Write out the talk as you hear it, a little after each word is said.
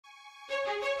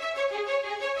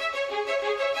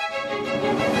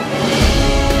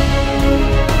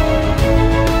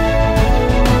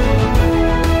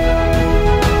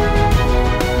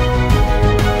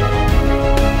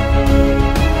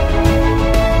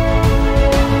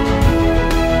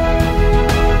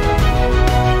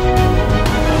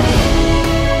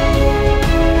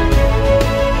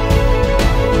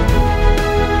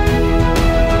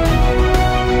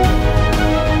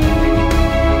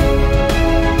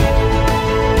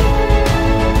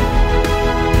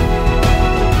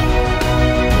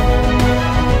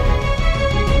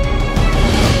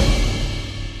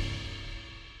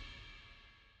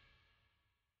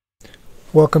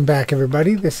Welcome back,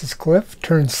 everybody. This is Cliff,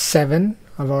 turn 7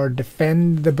 of our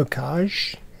Defend the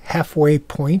Bocage halfway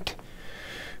point.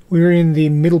 We're in the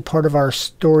middle part of our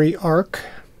story arc.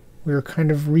 We're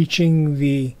kind of reaching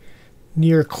the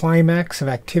near climax of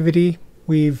activity.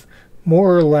 We've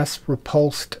more or less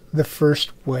repulsed the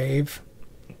first wave,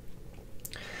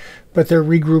 but they're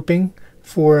regrouping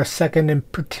for a second and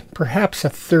perhaps a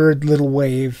third little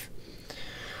wave.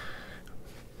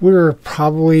 We're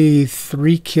probably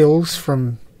 3 kills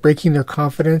from breaking their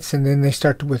confidence, and then they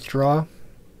start to withdraw.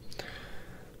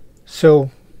 So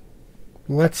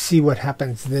let's see what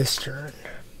happens this turn.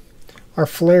 Our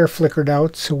flare flickered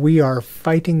out, so we are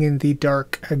fighting in the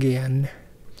dark again.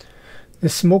 The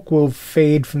smoke will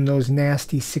fade from those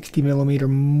nasty 60mm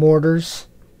mortars.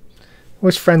 It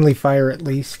was friendly fire, at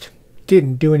least.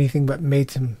 Didn't do anything but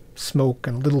made some smoke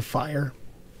and a little fire.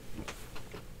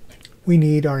 We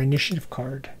need our initiative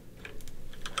card.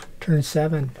 Turn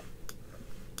 7.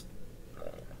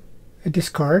 A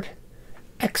discard.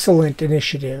 Excellent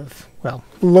initiative. Well,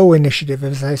 low initiative,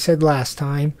 as I said last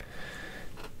time.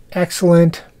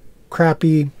 Excellent,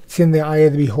 crappy, it's in the eye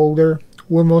of the beholder.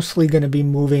 We're mostly going to be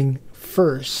moving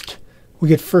first. We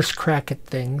get first crack at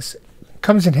things.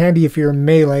 Comes in handy if you're in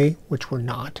melee, which we're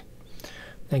not.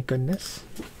 Thank goodness.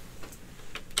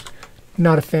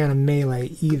 Not a fan of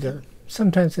melee either.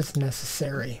 Sometimes it's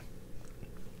necessary.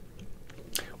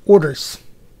 Orders.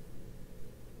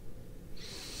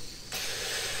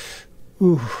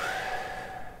 Ooh.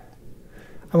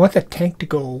 I want that tank to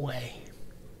go away.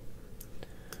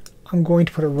 I'm going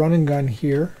to put a run and gun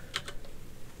here.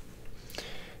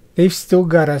 They've still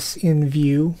got us in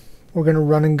view. We're going to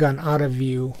run and gun out of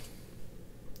view.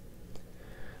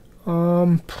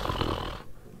 I'm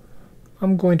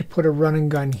going to put a run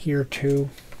and gun here too,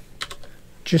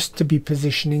 just to be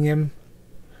positioning him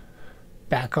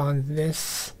back on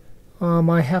this.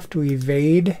 I have to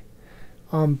evade.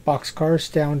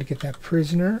 Boxcars down to get that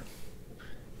prisoner.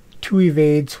 2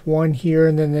 evades, 1 here,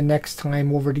 and then the next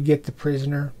time over to get the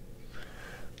prisoner.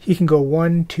 He can go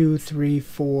 1, 2, 3,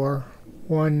 4.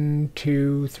 1,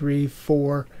 2, 3,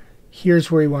 4.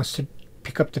 Here's where he wants to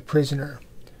pick up the prisoner.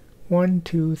 1,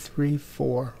 2, 3,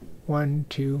 4. 1,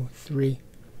 2, 3.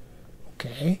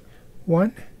 Okay.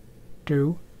 1,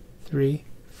 2, 3,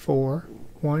 4.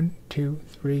 1, 2,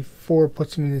 3, 4.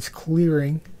 Puts him in this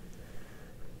clearing.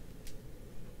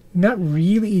 Not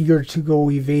really eager to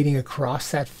go evading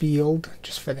across that field,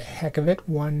 just for the heck of it.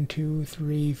 1, 2,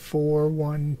 3, 4.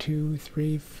 1, 2,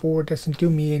 3, 4. Doesn't do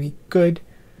me any good.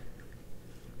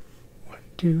 1,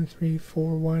 2, 3,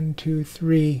 4. 1, 2,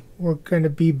 3. We're going to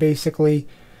be basically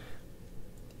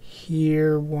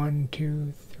here. 1,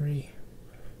 2, 3.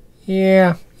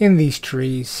 Yeah, in these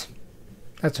trees.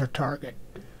 That's our target.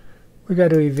 We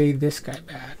got to evade this guy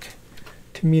back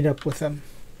to meet up with him.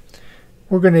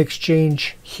 We're going to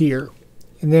exchange here,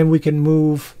 and then we can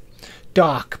move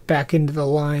Doc back into the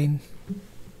line.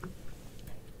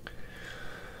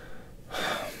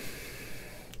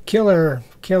 Killer,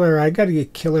 I got to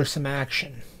get Killer some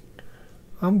action.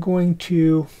 I'm going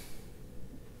to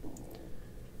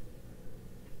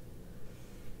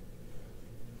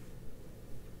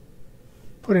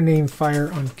put an aim fire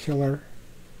on Killer.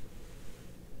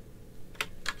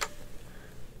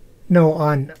 No,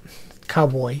 on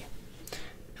Cowboy.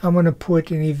 I'm going to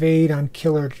put an evade on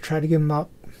Killer to try to get him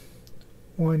up.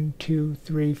 1, 2,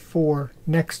 3, 4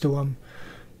 next to him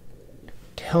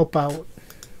to help out.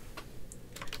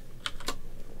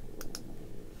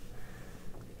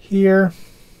 Here,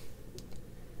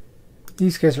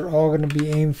 these guys are all going to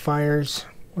be aim fires.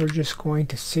 We're just going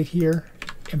to sit here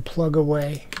and plug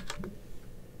away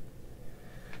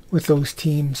with those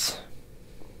teams.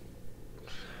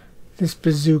 This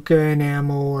bazooka and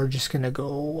ammo are just going to go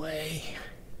away.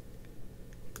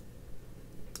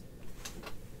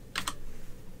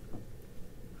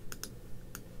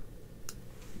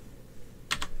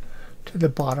 To the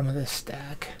bottom of this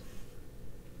stack.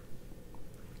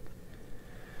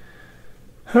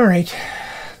 Alright,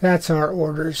 that's our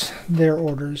orders, their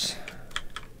orders.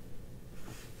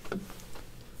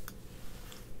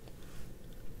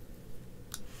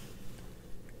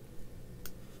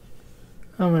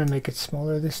 I'm going to make it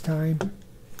smaller this time.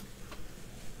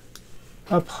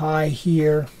 Up high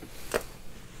here.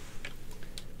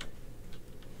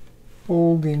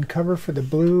 Hold in cover for the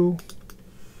blue.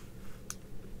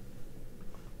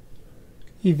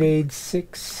 Evade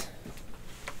 6.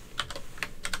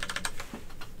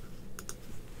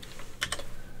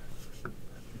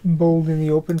 Bold in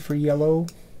the open for yellow.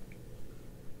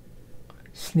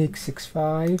 Sneak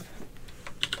 6-5.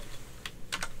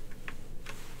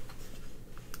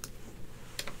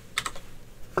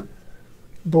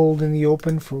 Bold in the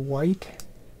open for white.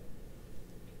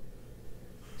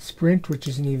 Sprint, which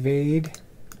is an evade.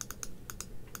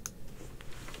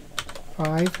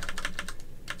 5.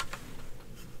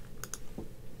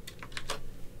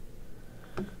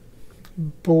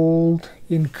 Bold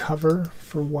in cover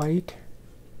for white.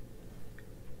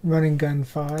 Run and gun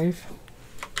 5.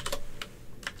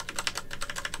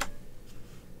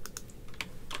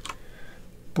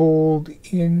 Bold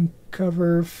in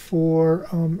cover for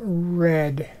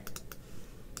red.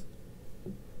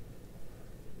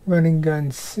 Run and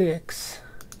gun 6.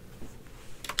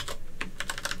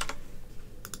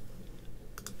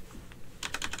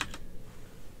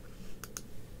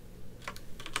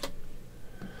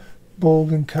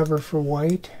 Bold and cover for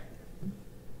white.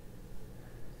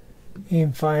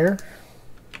 Aim fire.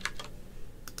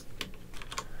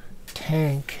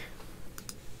 Tank.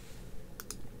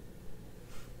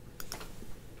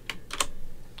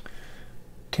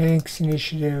 Tank's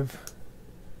initiative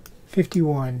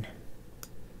 51.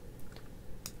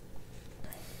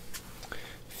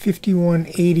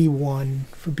 5181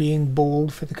 for being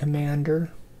bold for the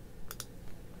commander.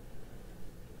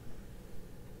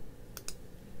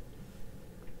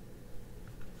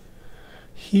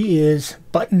 He is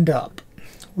buttoned up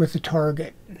with the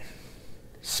target.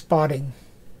 Spotting.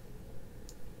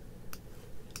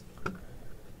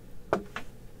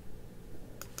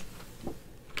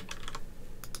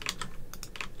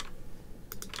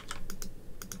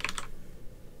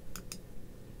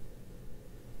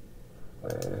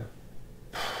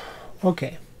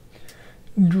 Okay.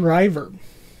 Driver.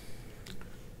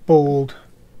 Bold.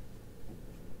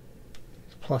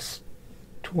 Plus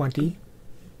 20.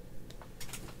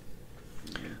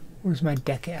 Where's my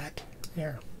deck at?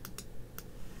 There.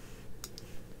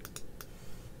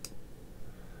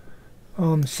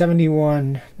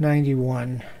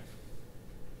 7191.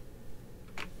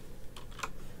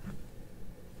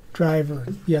 Driver,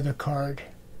 the other card.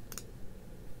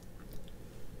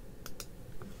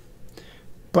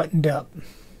 Buttoned up.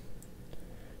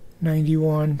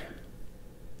 91.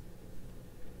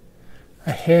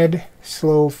 Ahead,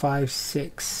 slow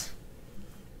 5-6.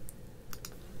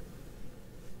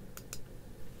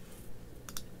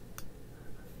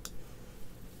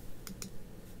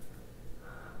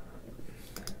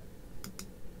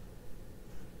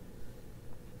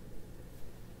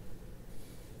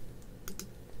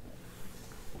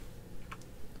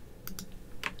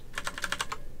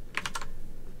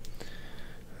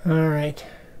 Alright.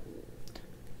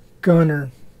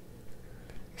 Gunner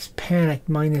is panicked,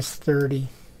 minus 30.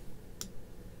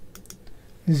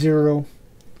 0.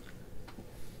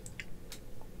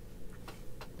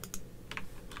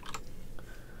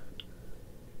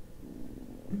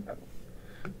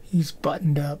 He's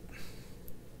buttoned up.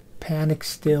 Panic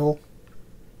still.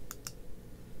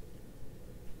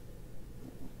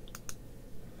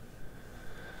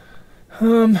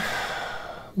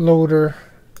 Loader.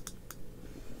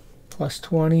 Plus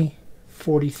 20,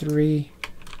 43.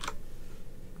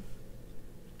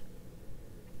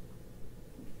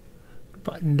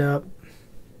 Buttoned up.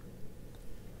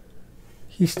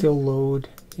 He's still load.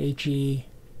 HE.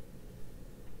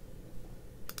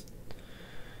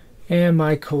 And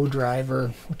my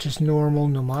co-driver, which is normal,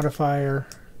 no modifier.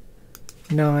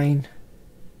 9.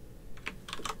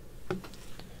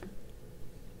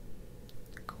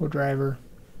 Co-driver.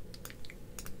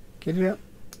 Get it up.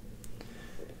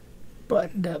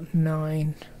 Buttoned up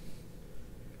 9.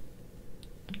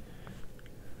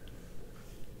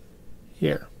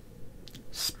 Here.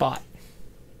 Spot.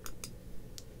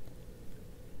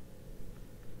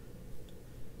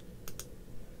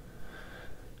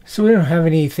 So we don't have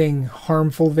anything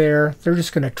harmful there. They're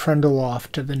just going to trundle off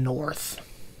to the north.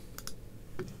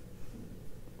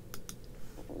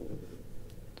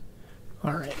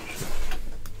 All right.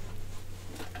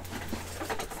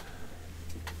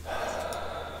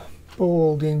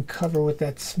 Bold in cover with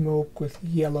that smoke with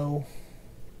yellow.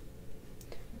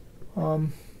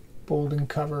 Bold in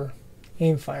cover.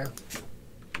 Aim fire.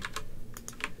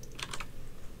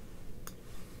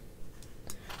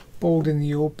 Bold in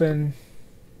the open.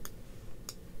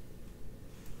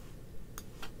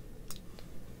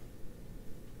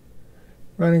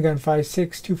 Running gun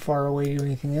 5-6, too far away to do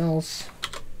anything else.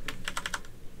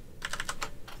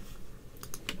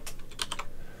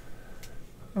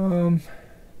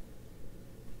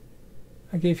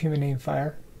 I gave him an aim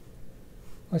fire.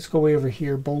 Let's go way over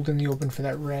here. Bold in the open for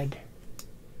that red.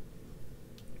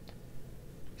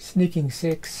 Sneaking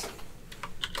 6.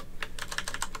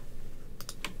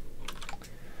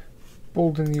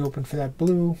 Bold in the open for that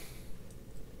blue.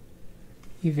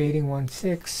 Evading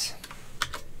 1-6.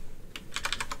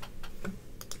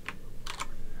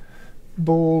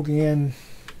 bold in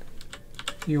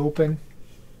the open,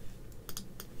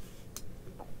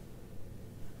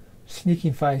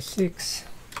 sneaking 5-6,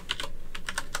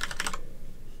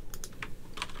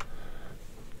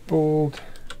 bold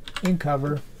in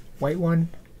cover, white one,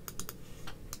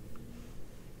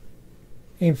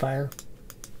 aim fire,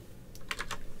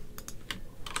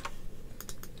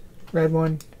 red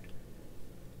one,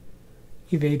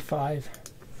 evade 5,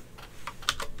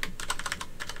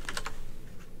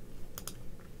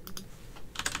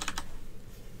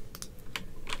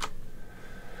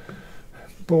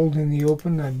 bold in the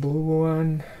open, that blue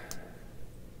one,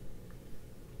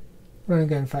 run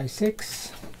again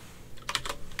 5-6,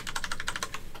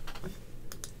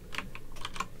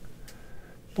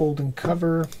 bold in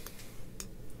cover,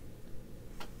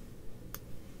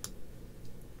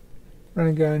 run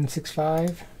and gun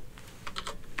 6-5,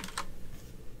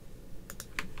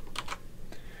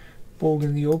 bold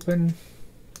in the open,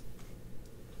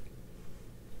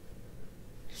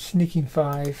 sneaking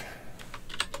 5,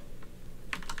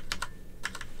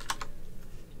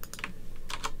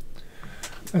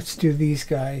 let's do these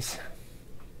guys.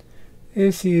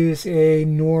 This is a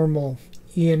normal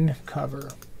in cover,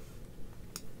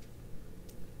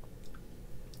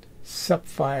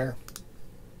 subfire,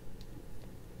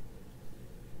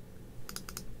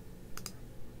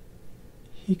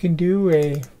 he can do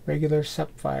a regular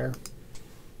subfire.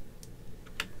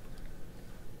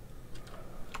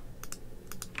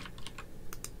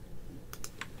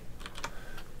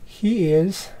 He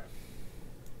is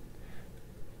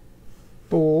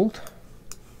bold.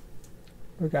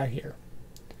 What we got here?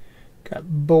 Got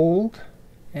bold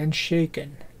and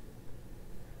shaken.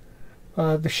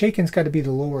 The shaken's got to be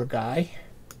the lower guy.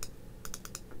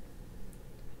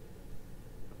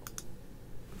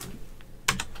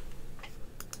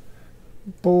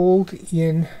 Bold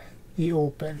in the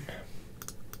open.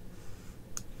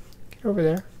 Get over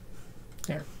there.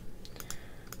 There.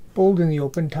 Bold in the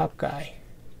open, top guy.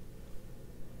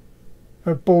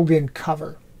 Or bold in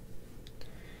cover.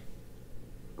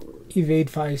 Evade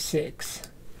 5-6.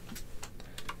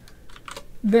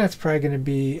 That's probably going to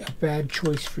be a bad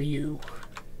choice for you.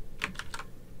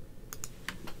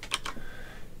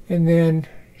 And then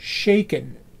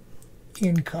shaken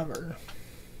in cover.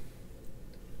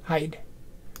 Hide.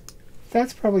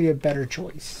 That's probably a better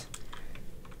choice.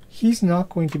 He's not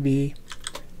going to be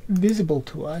visible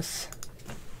to us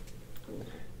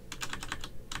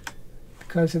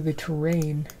because of the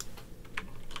terrain.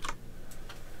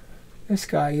 This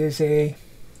guy is a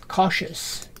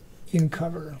cautious in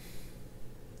cover.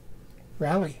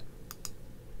 Rally.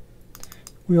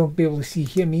 We won't be able to see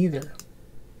him either.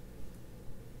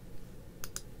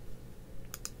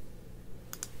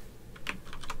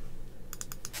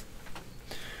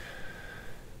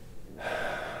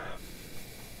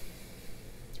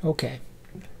 Okay,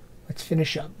 let's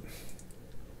finish up.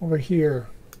 Over here,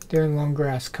 they're in long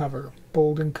grass cover,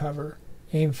 bold in cover,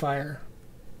 aim fire.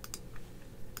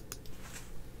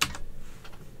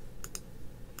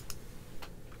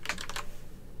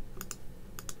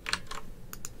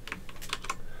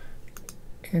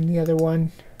 And the other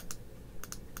one,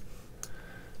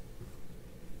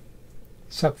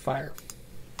 subfire.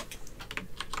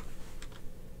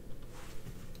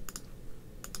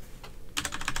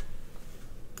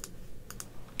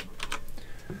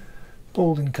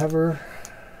 Bold in cover,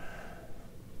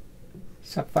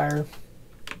 subfire,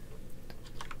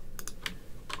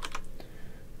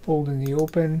 bold in the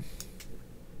open,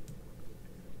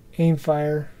 aim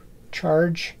fire,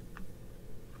 charge.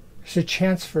 There's a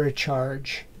chance for a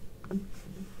charge.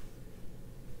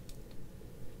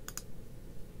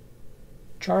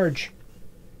 Charge.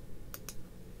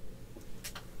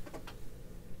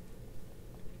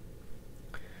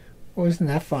 Oh, isn't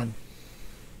that fun?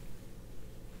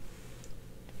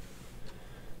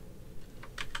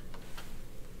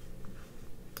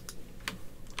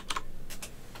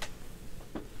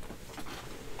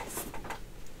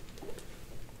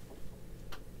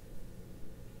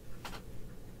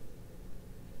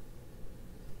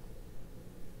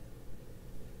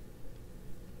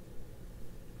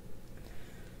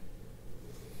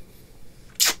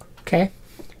 Okay,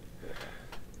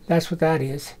 that's what that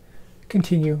is.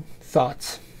 Continue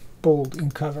thoughts. Bold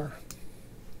in cover.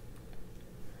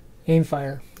 Aim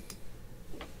fire.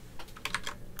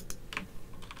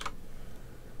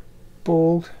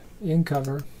 Bold in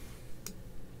cover.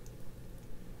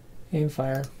 Aim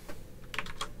fire.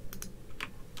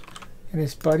 And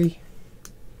his buddy.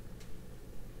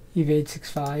 Evade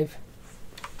 6-5.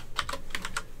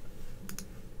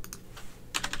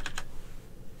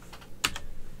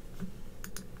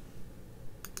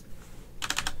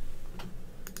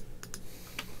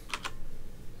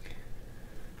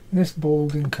 This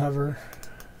bold and cover.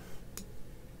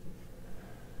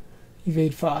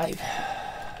 Evade 5.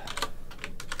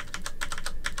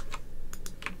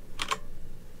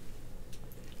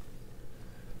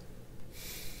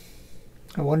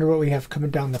 I wonder what we have coming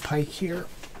down the pike here.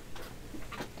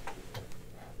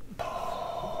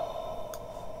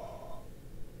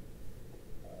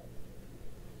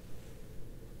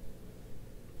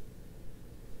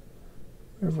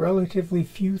 We have relatively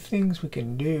few things we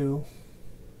can do.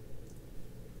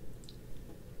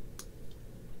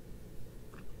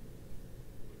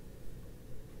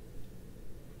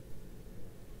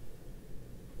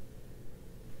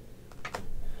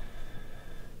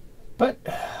 But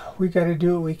we got to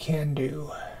do what we can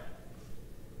do.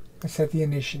 Let's set the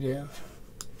initiative.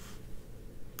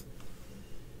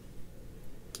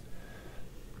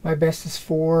 My best is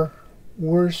 4.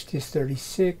 Worst is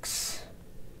 36.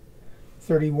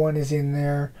 31 is in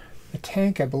there. The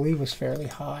tank, I believe, was fairly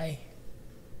high.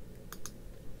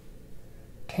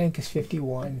 Tank is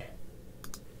 51.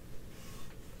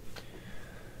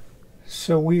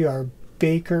 So we are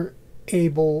Baker,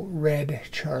 Able, Red,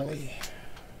 Charlie.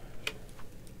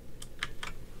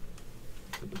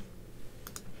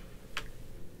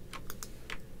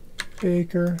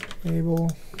 Baker,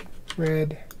 Able,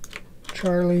 Red,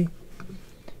 Charlie.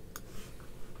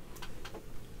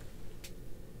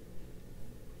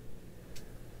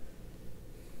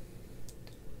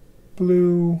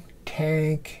 Blue,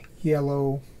 tank,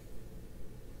 yellow,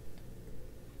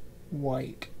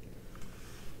 white.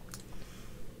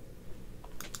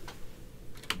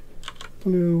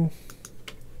 Blue,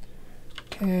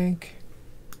 tank,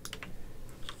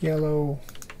 yellow,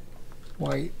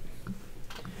 white.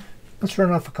 Let's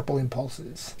run off a couple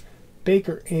impulses.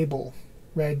 Baker, Able,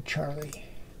 Red, Charlie.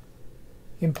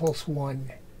 Impulse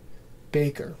 1,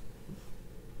 Baker.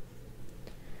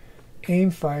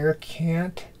 Aim fire,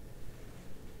 can't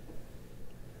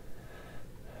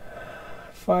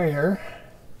fire.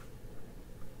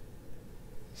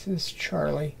 This is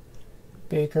Charlie.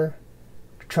 Baker.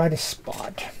 Try to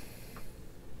spot.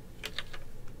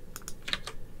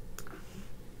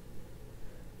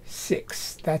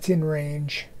 Six. That's in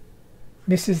range.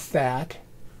 Misses that.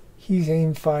 He's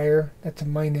aim fire. That's a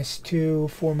 -2.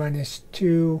 4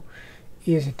 -2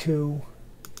 is a 2.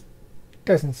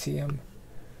 Doesn't see him.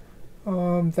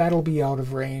 That'll be out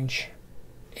of range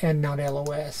and not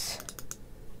LOS.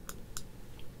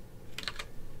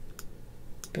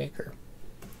 Baker.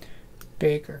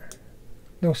 Baker.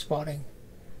 No spotting.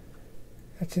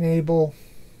 That's an Able.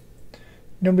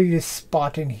 Nobody to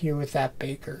spot in here with that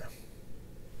Baker.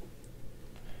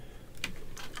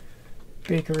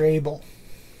 Baker, Able.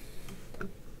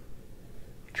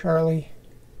 Charlie.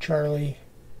 Charlie.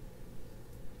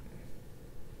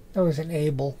 That was an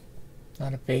Able,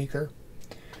 not a Baker.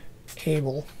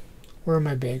 Able. Where are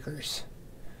my Bakers?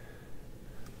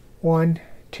 1,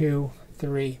 2,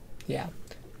 3. Yeah.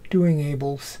 Doing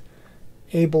Ables.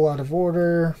 Able out of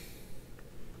order.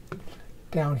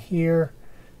 Down here.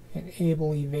 And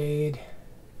Able evade.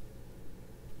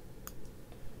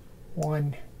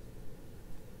 1.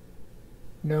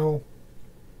 No.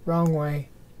 Wrong way.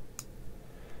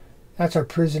 That's our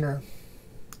prisoner.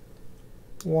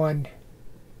 1.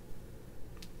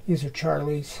 These are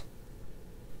Charlie's.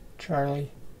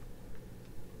 Charlie.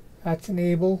 That's an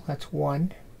Able. That's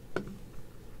 1.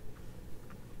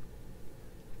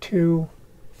 2,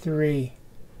 3.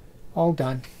 All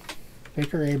done.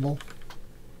 Baker, Able.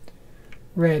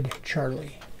 Red,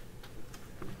 Charlie.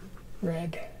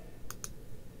 Red.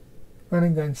 Run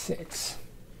and gun 6.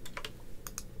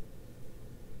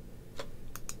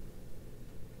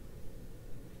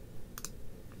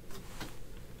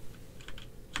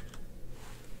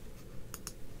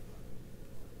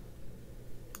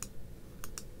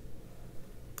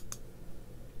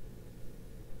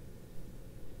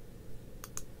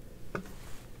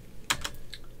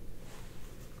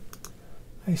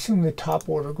 I assume the top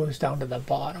order goes down to the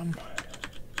bottom.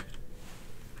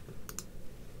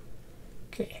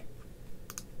 Okay.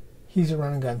 He's a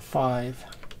run and gun 5.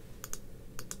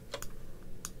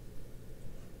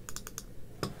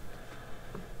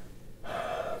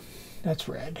 That's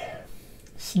red.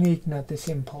 Sneak, not this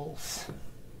impulse.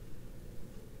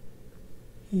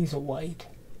 He's a white.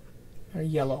 Or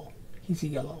yellow. He's a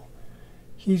yellow.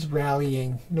 He's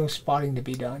rallying. No spotting to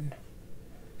be done.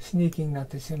 Sneaking, not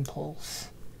this impulse.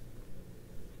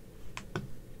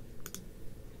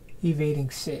 Evading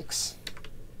 6.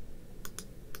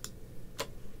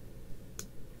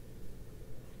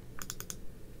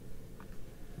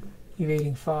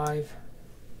 Evading 5.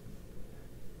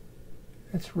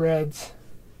 That's reds.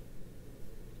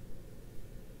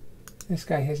 This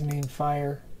guy has an aim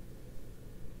fire.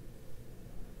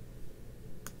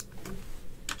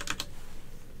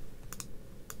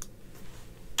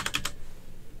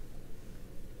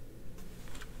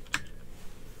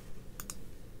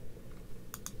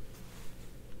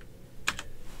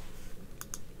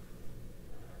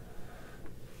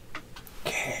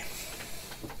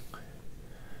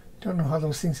 Don't know how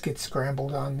those things get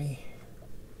scrambled on me.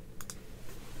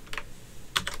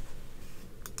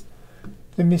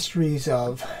 The mysteries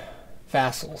of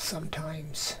vassals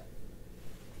sometimes.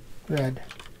 Red.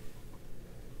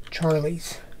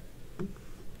 Charlie's.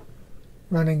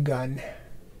 Run and gun.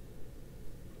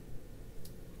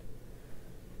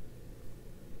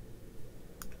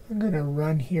 I'm going to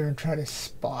run here and try to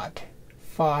spot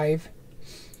 5,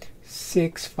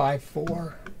 6, 5,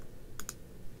 4.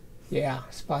 Yeah,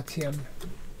 spots him.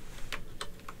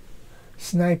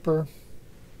 Sniper.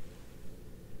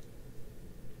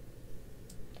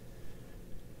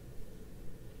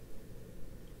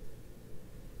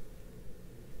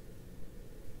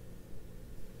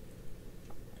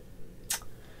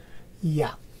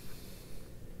 Yeah.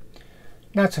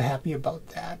 Not so happy about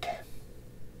that.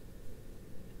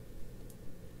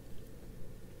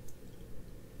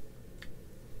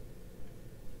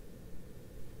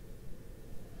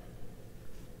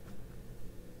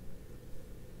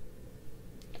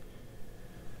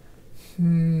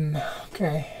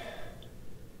 Okay.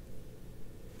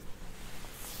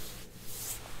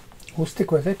 We'll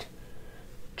stick with it.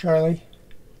 Charlie.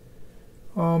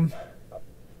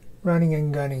 Running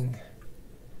and gunning.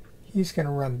 He's going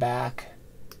to run back.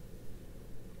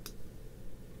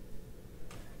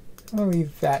 I'll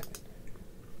leave that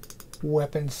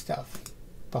weapon stuff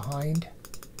behind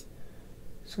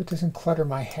so it doesn't clutter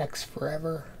my hex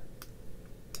forever.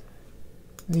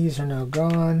 These are now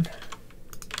gone.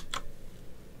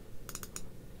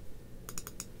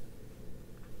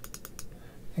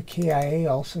 The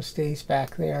KIA also stays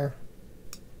back there.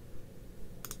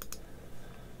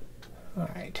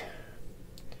 Alright.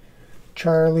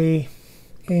 Charlie,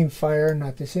 aim fire,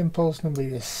 not this impulse,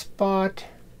 nobody to spot.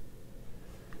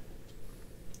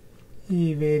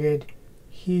 He evaded,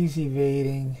 he's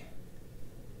evading.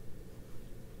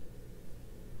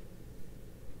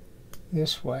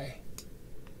 This way.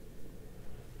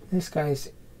 This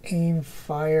guy's aim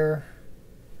fire,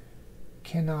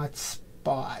 cannot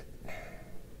spot.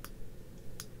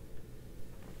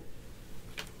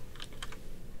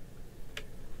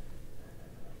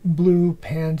 Blue,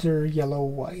 Panzer, yellow,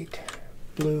 white.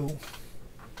 Blue.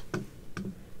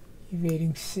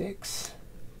 Evading 6.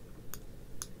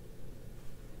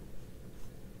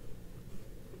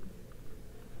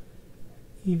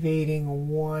 Evading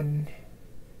 1.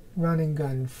 Run and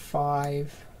gun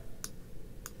 5.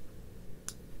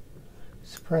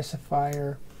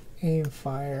 Suppressifier, aim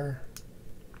fire.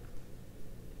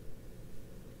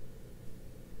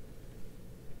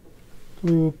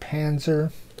 Blue,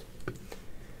 Panzer.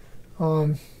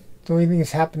 The only thing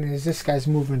that's happening is this guy's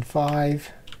moving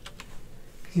 5.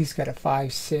 He's got a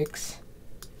 5, 6,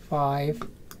 5.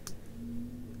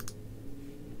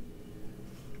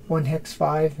 1 hex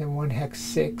 5 and 1 hex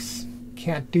 6.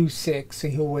 Can't do 6, so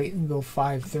he'll wait and go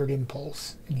 5 third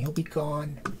impulse, and he'll be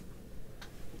gone.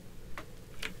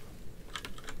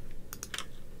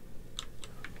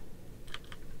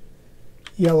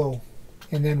 Yellow,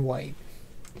 and then white.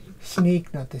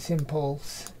 Sneak, not this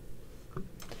impulse.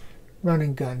 Run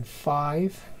and gun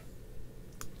 5.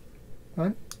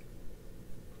 Run.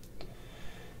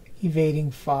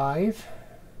 Evading 5.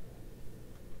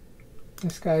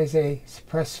 This guy's a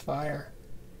suppress fire.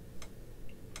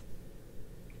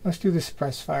 Let's do the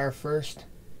suppress fire first.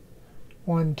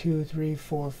 1, 2, 3,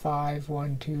 4, 5.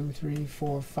 1, 2, 3,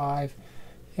 4, 5.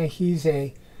 And he's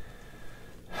a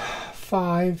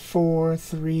 5, 4,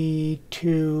 3,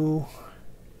 2,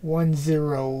 1,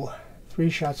 0. 3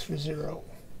 shots for 0.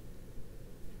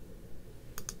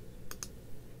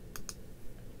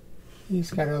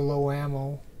 He's got a low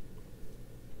ammo.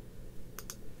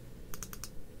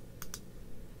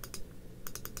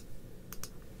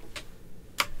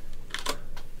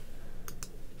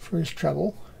 For his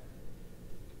trouble.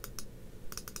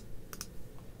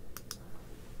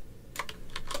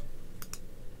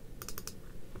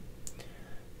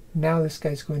 Now this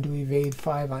guy's going to evade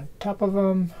 5 on top of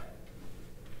him.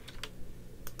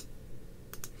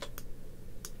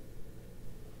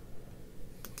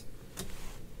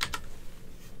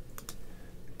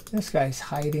 This guy's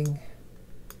hiding.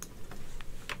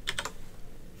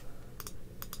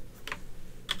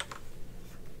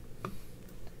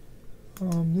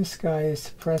 This guy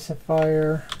is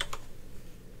suppressifier.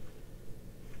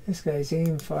 This guy's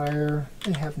aim fire.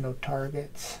 They have no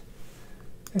targets.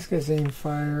 This guy's aim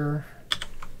fire.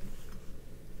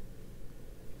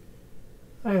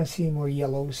 I don't see more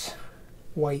yellows,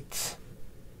 whites.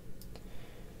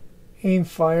 Aim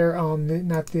fire,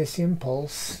 not this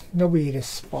impulse. Nobody to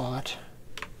spot.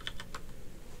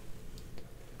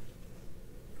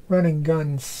 Run and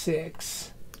gun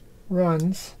 6.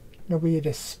 Runs, nobody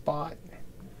to spot.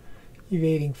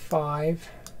 Evading 5.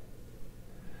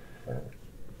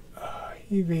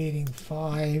 Evading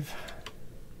 5.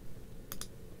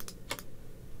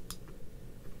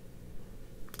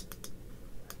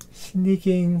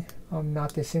 Sneaking,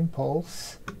 not this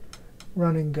impulse.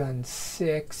 Run and gun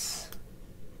 6.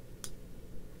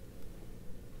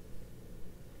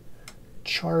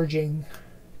 Charging.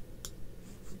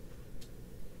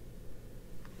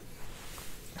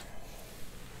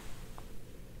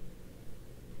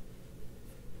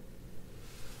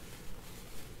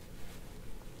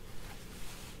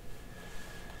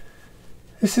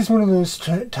 This is one of those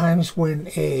times when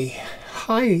a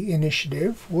high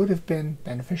initiative would have been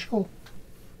beneficial.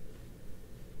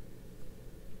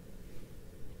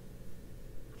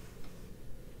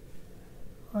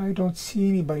 I don't see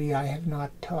anybody I have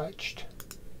not touched.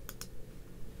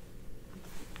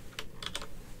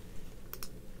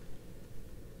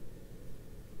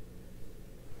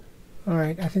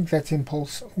 Alright, I think that's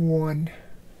impulse 1.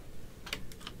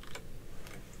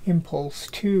 Impulse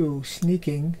 2,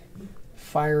 sneaking,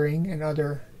 firing, and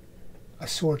other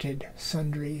assorted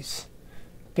sundries.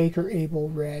 Baker, Able,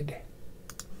 red.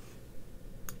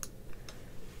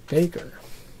 Baker.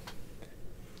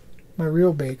 My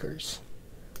real Bakers.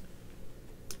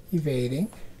 Evading.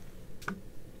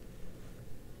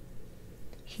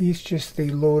 He's just the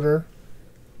loader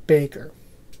Baker.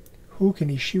 Who can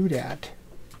he shoot at?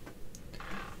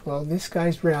 Well, this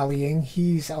guy's rallying.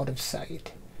 He's out of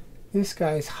sight. This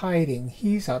guy's hiding.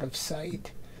 He's out of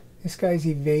sight. This guy's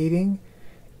evading.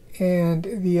 And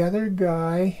the other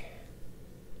guy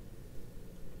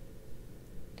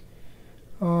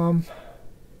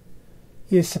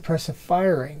is suppressive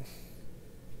firing.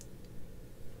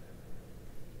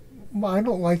 Well, I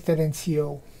don't like that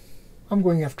NCO. I'm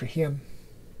going after him.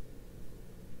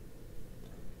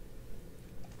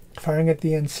 Firing at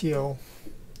the NCO.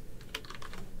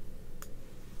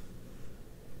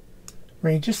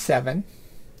 Range is 7.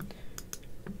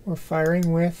 We're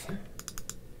firing with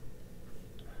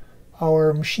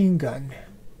our machine gun.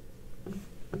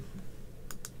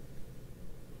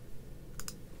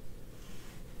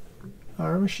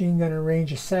 Our machine gun in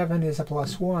range of 7 is a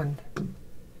 +1.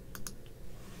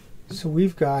 So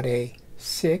we've got a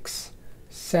 6,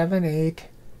 7, 8,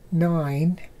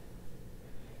 9,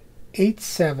 8,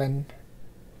 7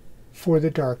 for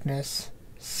the darkness,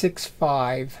 6,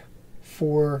 5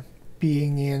 for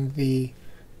being in the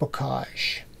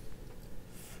bocage.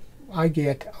 I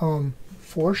get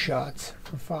 4 shots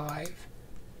for 5.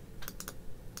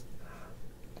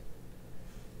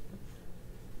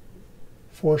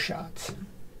 Four shots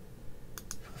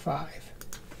for 5.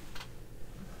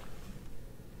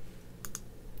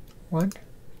 1,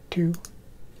 2,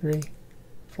 3,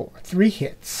 4. 3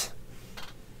 hits.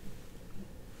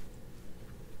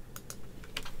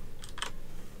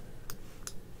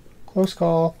 Close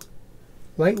call.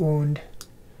 Light wound.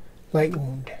 Light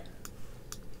wound.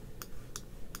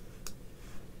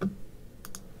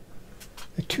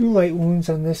 The 2 light wounds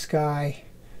on this guy,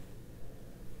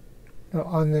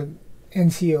 on the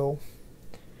NCO,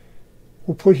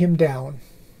 will put him down.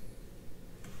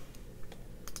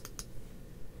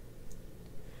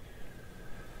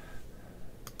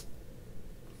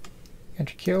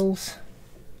 Enter kills.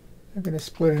 I'm going to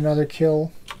split another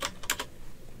kill.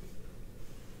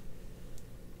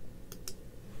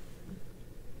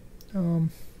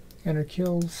 Enter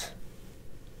kills.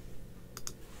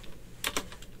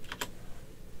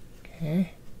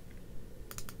 Okay.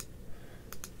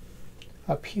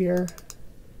 Up here.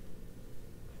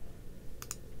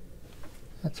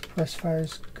 That's press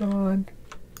fire's gone.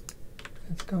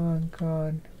 It's gone,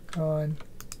 gone, gone.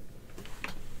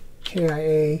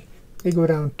 KIA. They go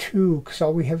down 2 because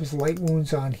all we have is light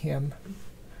wounds on him.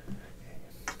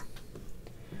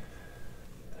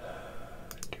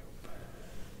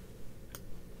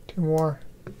 2 more.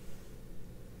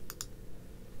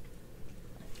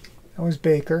 That was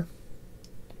Baker.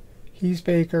 He's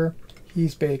Baker.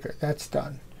 He's Baker. That's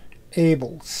done.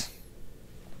 Abel's.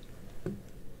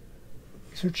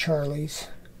 These are Charlie's.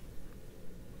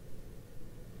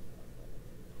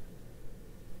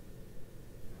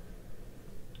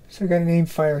 So I got an aim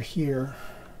fire here.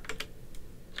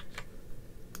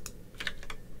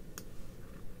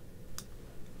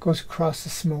 Goes across the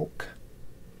smoke.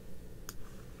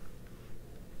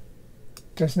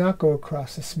 Does not go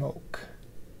across the smoke.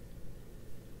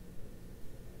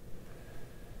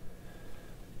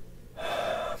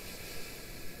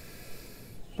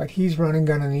 But he's running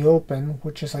gun in the open,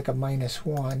 which is like a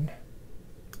 -1.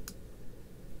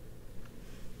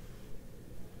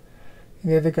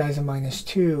 And the other guy's a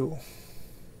 -2.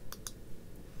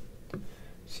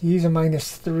 So He's a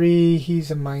 -3, he's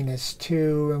a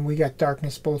 -2, and we got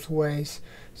darkness both ways.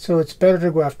 So it's better to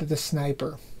go after the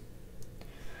sniper.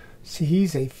 See,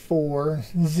 he's a 4,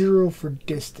 0 for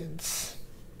distance.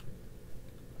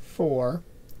 4,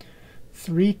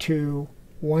 3, 2,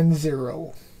 1,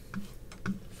 0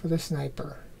 for the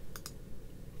sniper.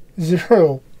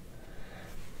 0.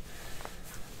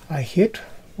 A hit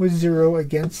with 0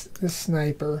 against the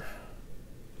sniper.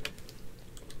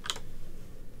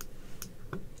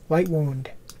 Light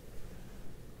wound.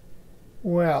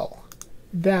 Well,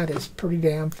 that is pretty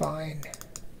damn fine.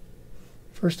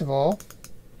 First of all,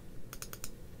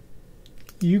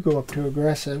 you go up to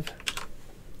aggressive.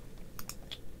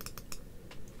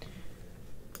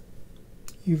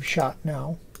 You've shot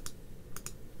now.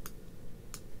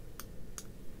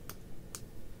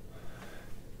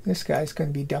 This guy's going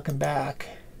to be ducking back.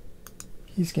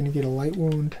 He's going to get a light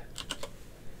wound.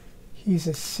 He's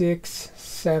a 6,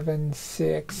 7,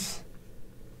 6,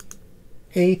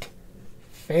 8,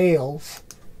 fails,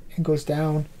 and goes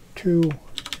down to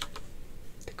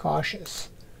cautious.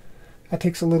 That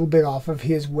takes a little bit off of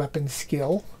his weapon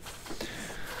skill,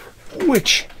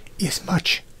 which is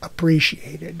much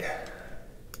appreciated.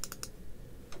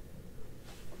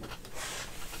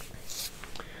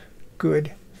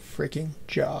 Good freaking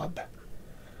job.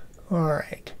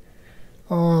 Alright.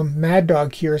 Mad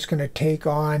Dog here is going to take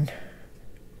on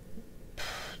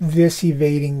this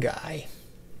evading guy.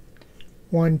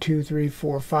 1, 2, 3,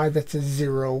 4, 5. That's a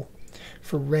 0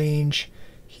 for range.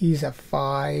 He's a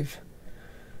 5.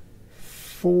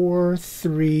 4,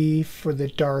 3 for the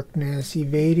darkness.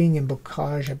 Evading and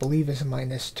bocage, I believe, is a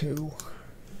 -2.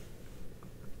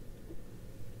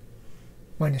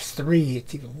 -3,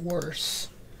 it's even worse.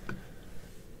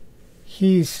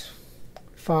 He's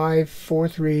 5, 4,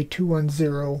 3, 2, 1,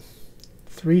 0.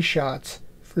 3 shots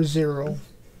for 0.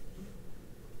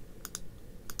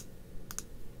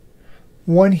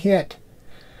 1 hit.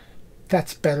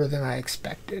 That's better than I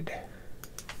expected.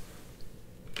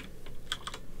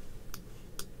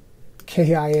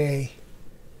 KIA.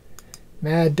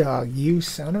 Mad Dog, you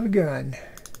son of a gun.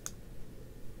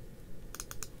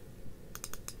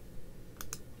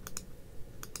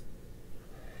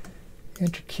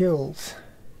 Enter kills.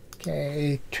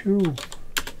 Okay, 2.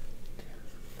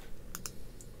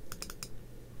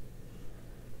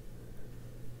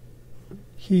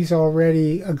 He's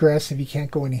already aggressive. He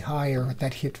can't go any higher with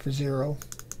that hit for 0.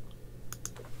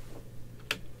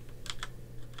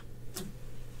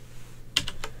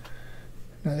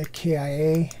 Another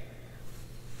KIA.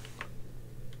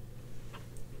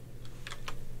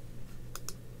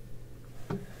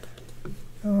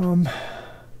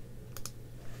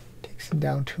 Takes him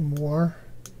down 2 more.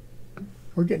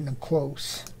 We're getting them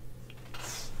close.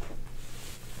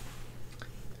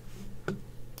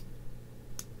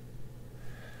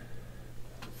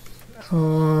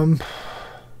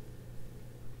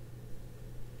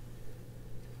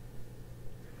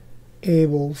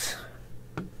 Abel's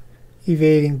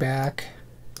evading back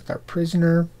with our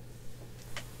prisoner.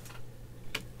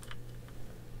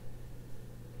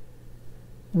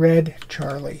 Red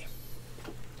Charlie.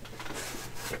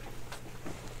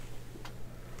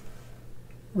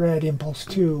 Red Impulse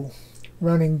 2.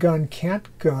 Run and gun,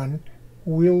 can't gun.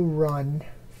 Will run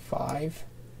 5.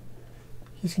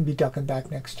 He's going to be ducking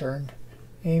back next turn.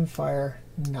 Aim, fire,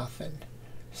 nothing.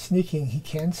 Sneaking, he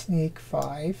can sneak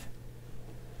 5.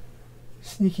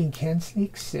 Sneaking can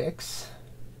sneak 6.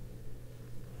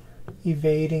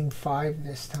 Evading 5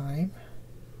 this time.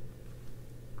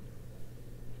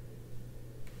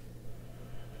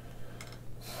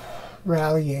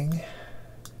 Rallying.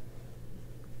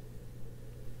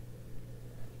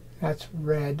 That's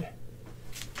red.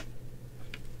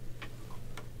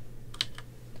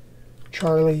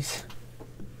 Charlie's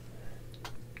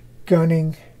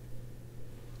gunning.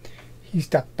 He's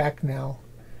ducked back now.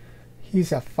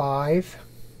 He's a 5.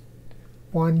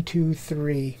 1, 2,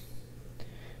 3.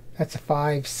 That's a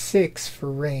 5, 6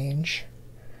 for range.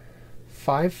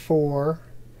 5, 4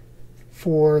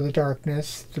 for the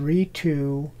darkness. 3,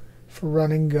 2 for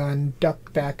run and gun,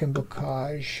 duck back and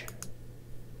bocage.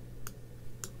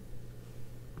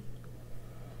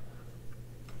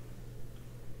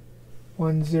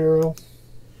 One, 0.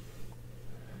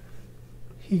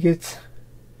 He gets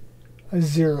a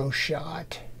 0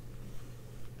 shot.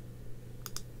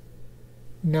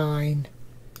 9.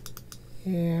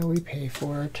 Yeah, we pay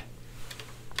for it.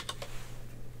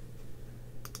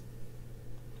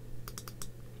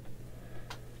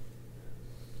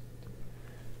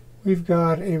 We've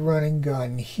got a running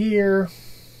gun here.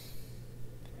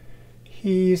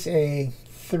 He's a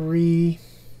 3,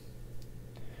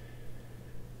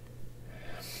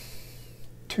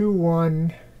 2,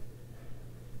 1,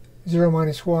 0,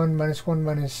 minus 1, minus 1,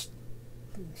 minus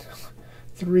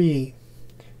 3,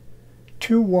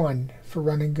 2, 1 for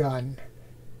run and gun,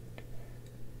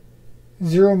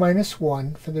 0, minus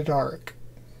 1 for the dark,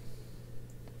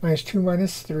 minus 2,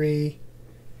 minus 3,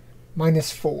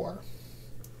 minus 4.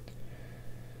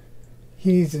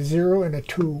 He needs a 0 and a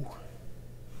 2.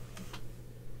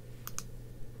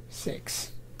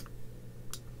 6.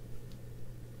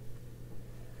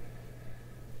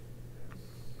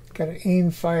 Got an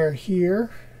aim fire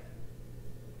here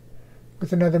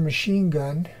with another machine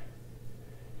gun,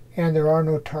 and there are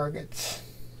no targets.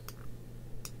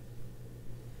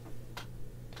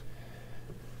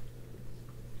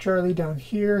 Charlie down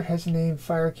here has an aim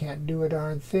fire, can't do a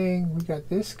darn thing. We got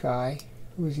this guy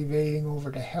who's evading over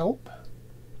to help.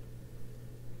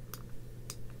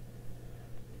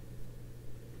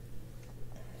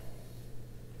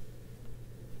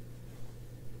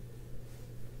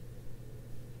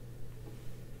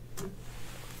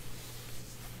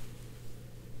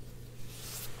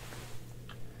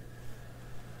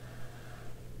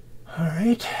 All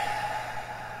right.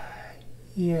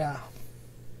 Yeah.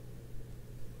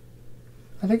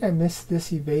 I think I missed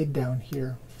this evade down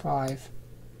here. 5.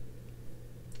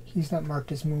 He's not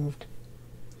marked as moved.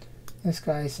 This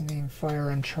guy's named fire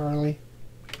on Charlie.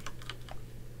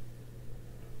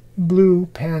 Blue,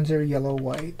 Panzer, yellow,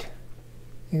 white.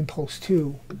 Impulse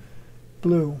 2.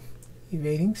 Blue,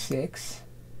 evading 6.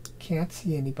 Can't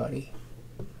see anybody.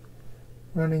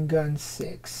 Running gun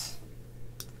 6.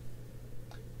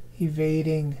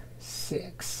 Evading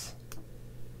 6.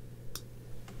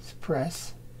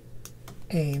 Suppress.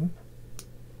 Aim.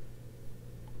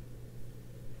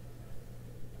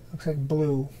 Looks like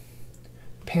blue.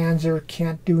 Panzer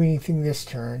can't do anything this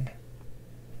turn.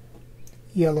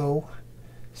 Yellow.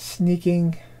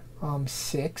 Sneaking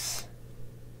 6.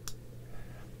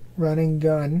 Running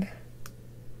gun.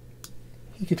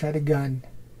 He could try to gun.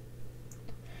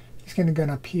 He's going to gun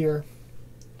up here.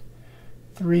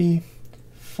 3,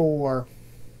 4.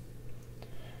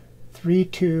 3,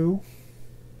 2.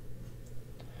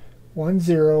 1,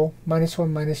 0. Minus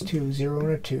 1, minus 2. 0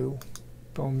 and a 2.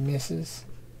 Boom, misses.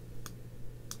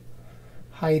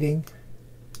 Hiding.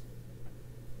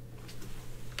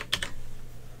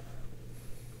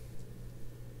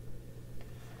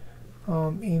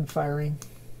 Aim firing.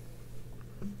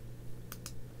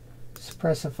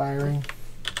 Suppressive firing.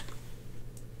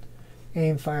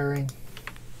 Aim firing.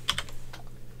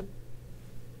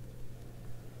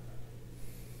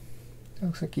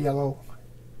 Looks like yellow.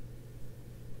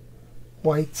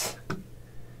 Whites.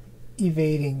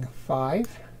 Evading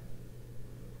 5.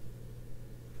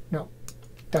 No.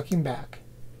 Ducking back.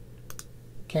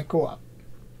 Can't go up.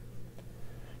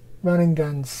 Running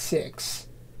gun 6.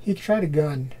 He could try to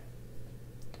gun.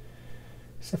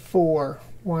 It's a 4.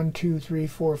 1, 2, 3,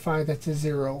 4, 5. That's a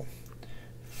 0.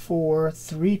 4,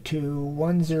 3, 2,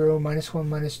 1, 0, minus 1,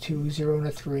 minus 2, 0 and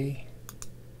a 3.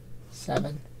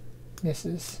 7.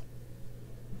 Misses.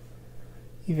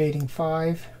 Evading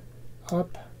 5.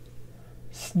 Up.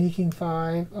 Sneaking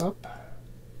 5. Up.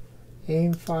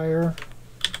 Aim fire.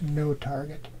 No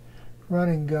target.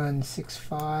 Running gun 6,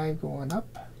 5 going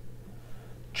up.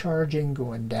 Charging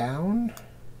going down.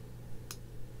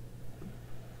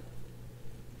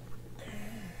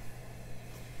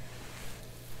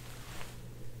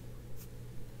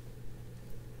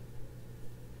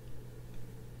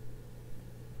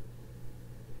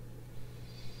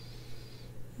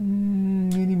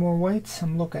 Any more whites?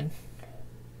 I'm looking.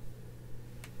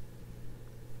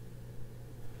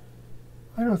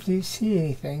 I don't see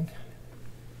anything.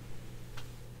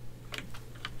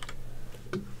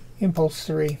 Impulse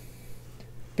 3.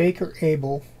 Baker,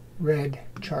 Abel, red,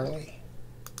 Charlie.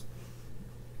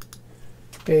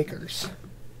 Bakers.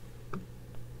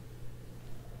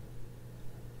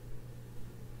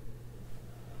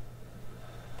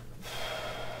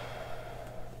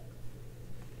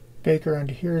 Baker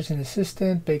under here is an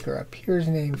assistant. Baker up here is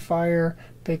an aim fire.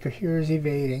 Baker here is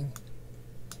evading.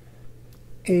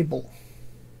 Abel.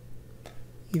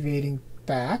 Evading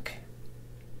back.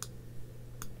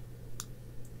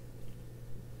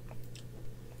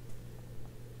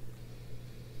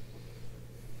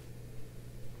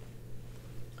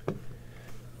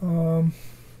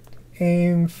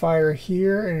 Aim fire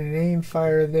here and an aim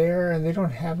fire there, and they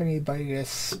don't have anybody to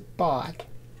spot.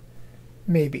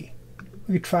 Maybe.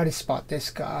 We could try to spot this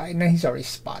guy. Now he's already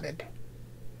spotted.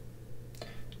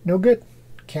 No good.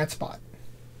 Can't spot.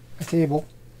 That's Abel.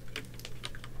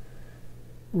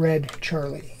 Red,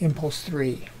 Charlie. Impulse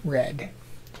 3, red.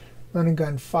 Running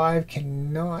gun 5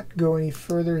 cannot go any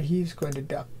further. He's going to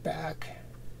duck back.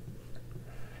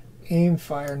 Aim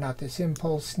fire, not this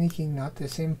impulse. Sneaking, not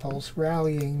this impulse.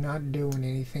 Rallying, not doing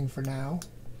anything for now.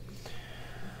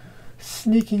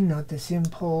 Sneaking, not this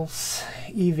impulse.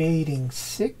 Evading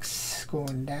 6,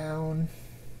 going down.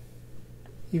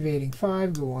 Evading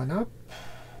 5, going up.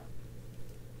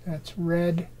 That's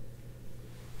red.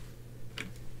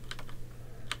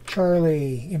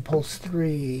 Charlie, impulse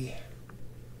 3.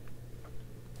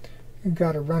 We've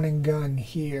got a running gun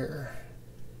here.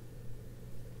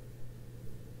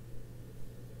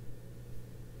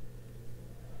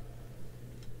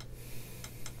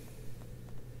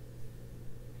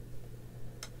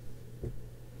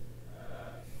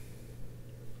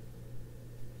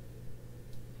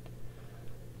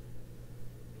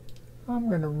 I'm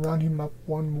going to run him up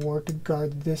one more to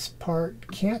guard this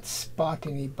part. Can't spot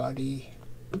anybody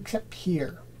except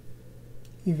here.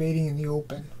 Evading in the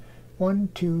open. 1,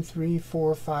 2, 3,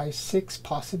 4, 5, 6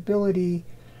 possibility.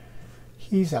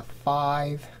 He's a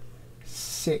 5,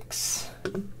 6.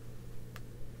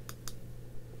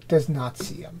 Does not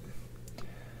see him.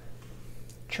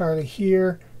 Charlie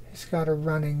here has got a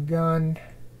running gun.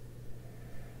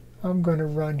 I'm going to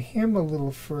run him a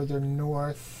little further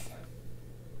north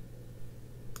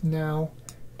now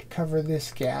to cover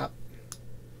this gap.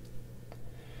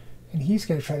 And he's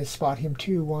going to try to spot him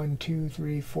too. 1, 2,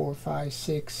 3, 4, 5,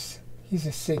 6. He's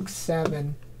a 6,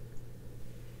 7.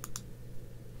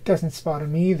 Doesn't spot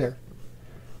him either.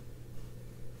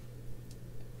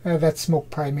 That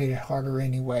smoke probably made it harder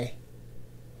anyway.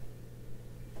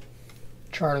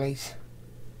 Charlie's.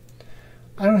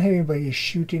 I don't have anybody to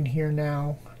shoot in here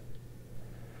now.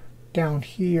 Down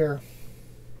here,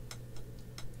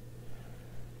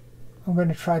 I'm going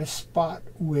to try to spot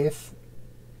with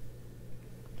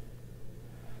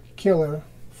killer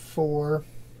 4,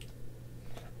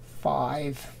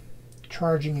 5,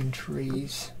 charging in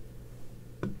trees.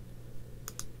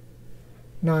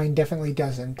 9 definitely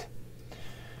doesn't.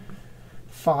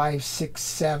 5, 6,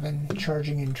 7,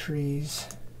 charging in trees.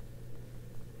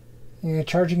 Yeah,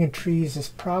 charging in trees is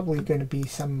probably going to be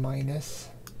some minus.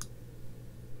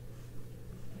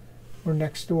 Or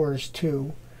next door is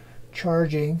 2.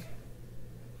 Charging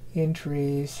in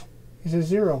trees is a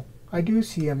 0. I do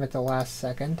see him at the last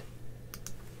second.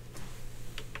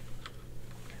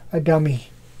 A dummy.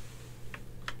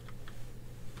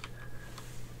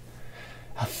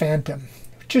 A phantom.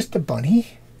 Just a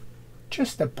bunny.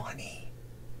 Just a bunny.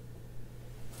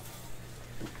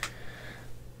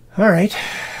 Alright.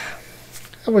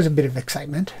 That was a bit of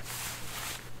excitement.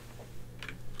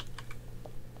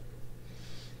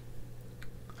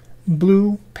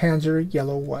 Blue, Panzer,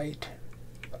 yellow, white.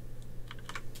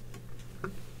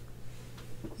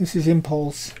 This is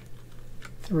impulse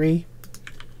 3.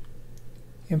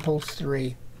 Impulse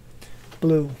 3.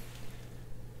 Blue.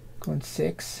 Going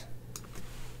 6.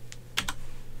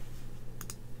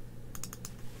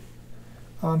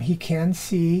 He can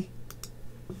see.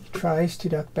 He tries to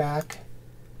duck back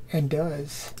and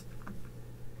does.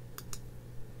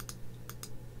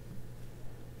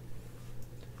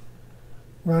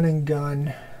 Run and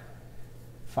gun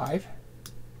 5.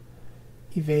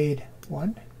 Evade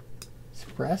 1.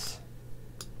 Suppress.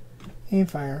 Aim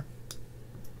fire.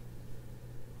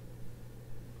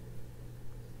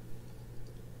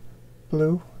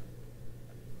 Blue.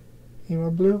 Any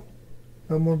more blue?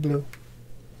 No more blue.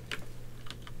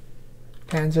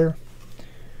 Panzer.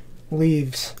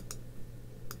 Leaves.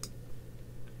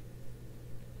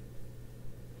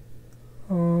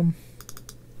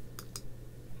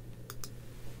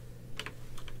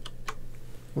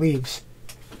 Leaves.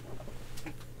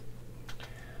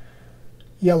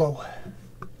 Yellow.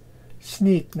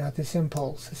 Sneak, not this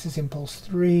impulse. This is impulse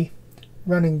 3.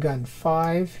 Running gun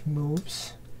 5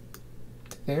 moves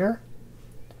there.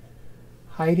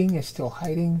 Hiding is still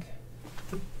hiding.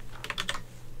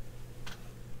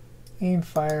 Aim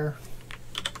fire.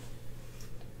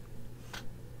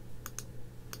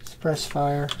 Suppress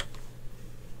fire.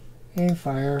 Aim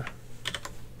fire.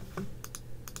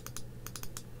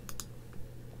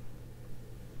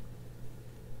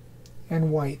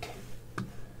 And white.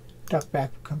 Duck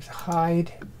back becomes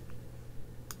hide.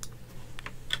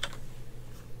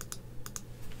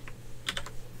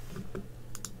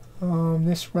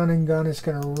 This running gun is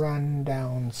going to run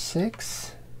down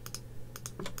 6.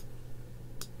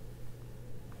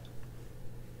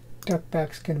 Duck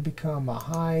back's going to become a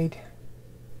hide.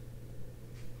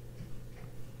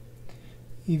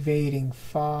 Evading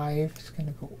 5 is going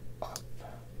to go up.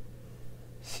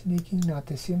 Sneaking, not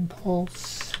this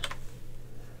impulse.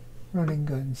 Running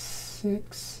gun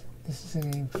 6. This is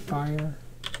an aim fire.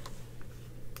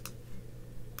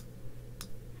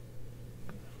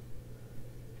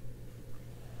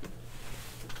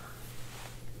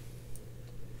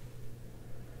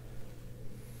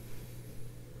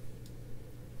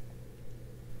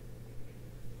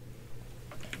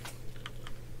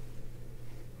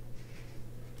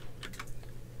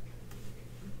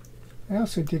 I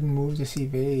also didn't move this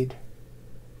evade.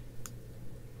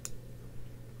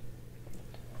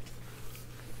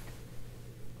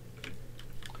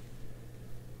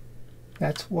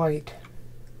 That's white.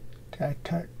 Did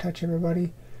I touch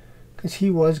everybody? Because he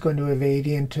was going to evade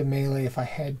into melee if I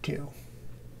had to.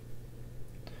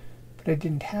 But I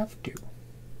didn't have to.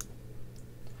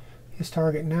 His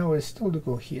target now is still to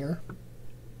go here.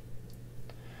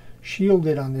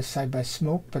 Shielded on this side by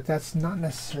smoke, but that's not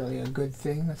necessarily a good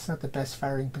thing. That's not the best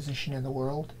firing position in the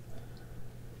world.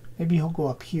 Maybe he'll go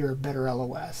up here, better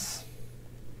LOS.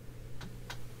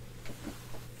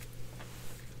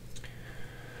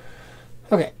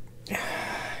 Okay,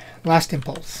 last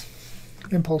impulse.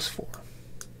 Impulse 4.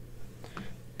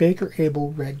 Baker,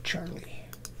 Abel, Red, Charlie.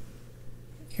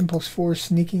 Impulse 4,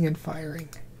 sneaking and firing.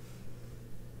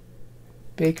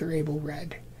 Baker, Abel,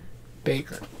 Red.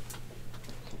 Baker.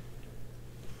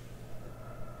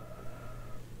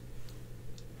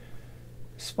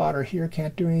 Spotter here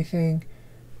can't do anything.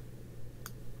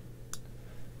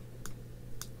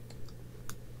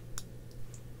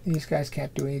 These guys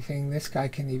can't do anything. This guy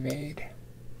can evade.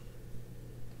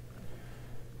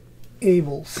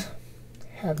 Abels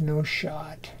have no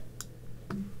shot.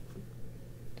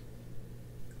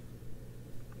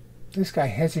 This guy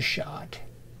has a shot.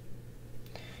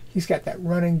 He's got that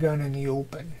running gun in the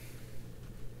open.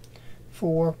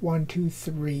 4, 1, 2,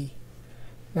 3.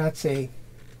 That's a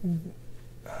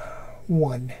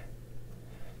 1.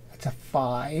 That's a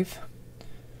 5.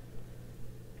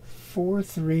 4,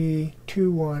 3,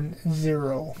 2, 1,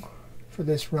 0 for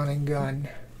this running gun.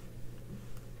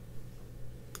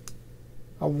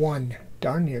 A 1.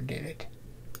 Darn near did it.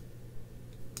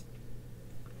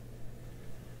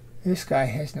 This guy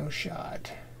has no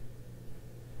shot.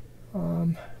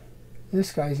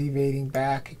 This guy's evading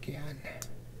back again.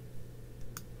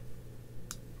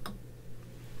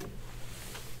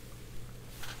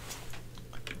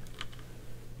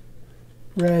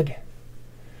 Red.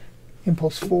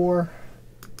 Impulse 4.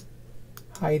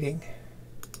 Hiding.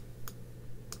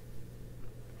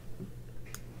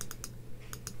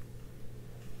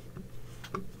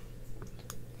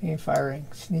 Aim firing.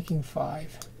 Sneaking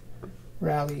 5.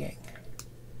 Rallying.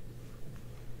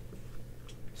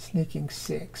 Sneaking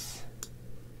 6.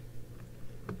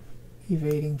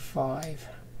 Evading 5.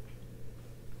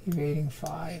 Evading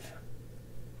 5.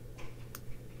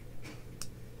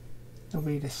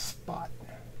 Nobody to spot.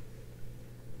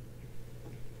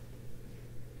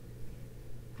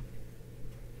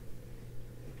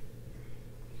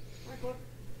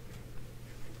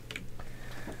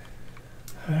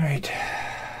 All right.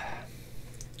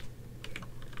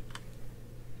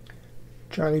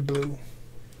 Charlie Blue.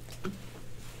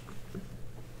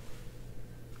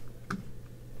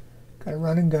 Got a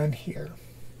run and gun here.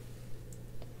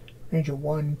 Range of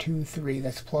 1, 2, 3.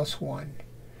 That's +1.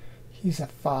 He's a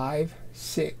 5,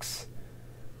 6,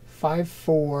 5,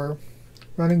 4.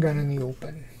 Run and gun in the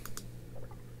open.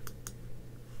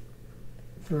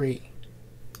 3.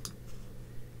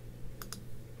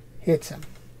 Hits him.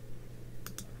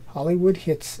 Hollywood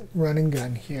hits run and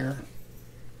gun here.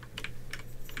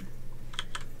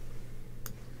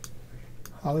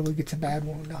 Hollywood gets a bad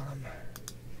wound on him.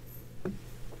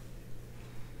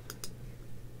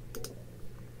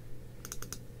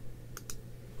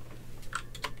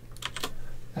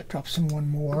 That drops him 1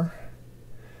 more.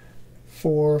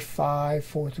 4, 5,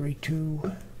 4, 3,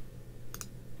 2.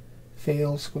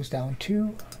 Fails, goes down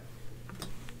 2.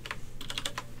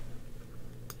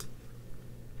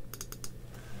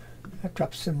 That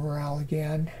drops some morale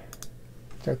again.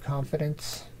 Their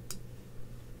confidence.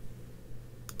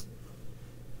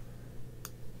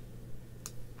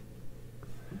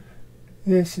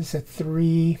 This is a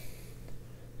 3,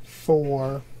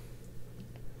 4.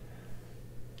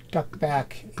 Duck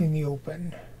back in the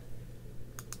open.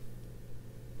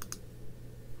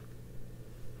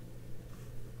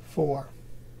 4.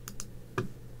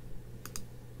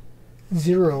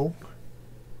 0.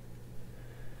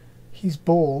 He's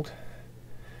bold.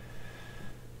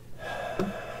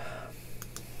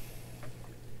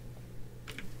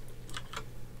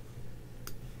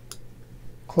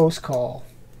 Close call.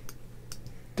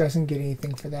 Doesn't get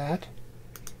anything for that.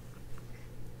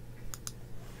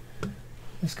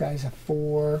 This guy's a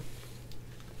 4.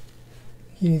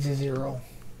 He needs a 0.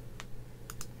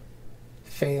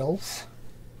 Fails.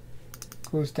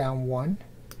 Goes down 1.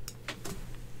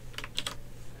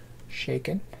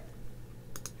 Shaken.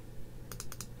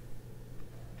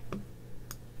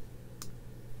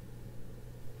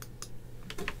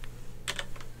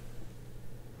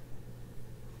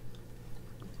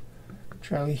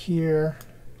 Charlie here.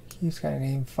 He's got an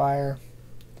aim fire.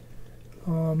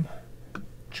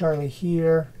 Charlie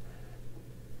here.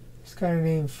 He's got an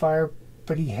aim fire,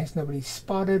 but he has nobody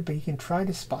spotted, but he can try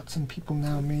to spot some people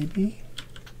now, maybe.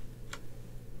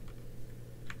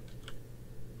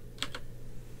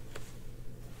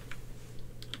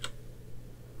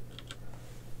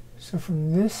 So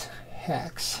from this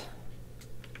hex,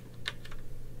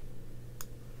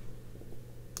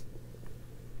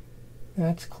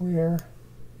 that's clear.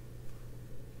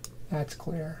 That's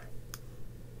clear.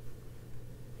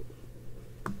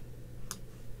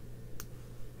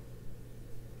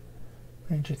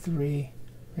 Range of 3,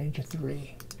 range of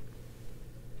 3.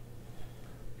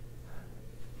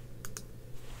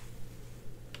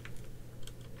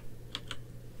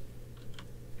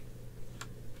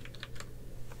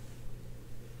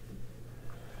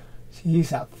 So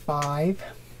he's at 5,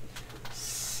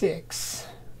 6,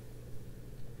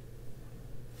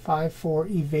 5, 4,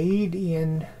 evade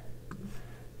in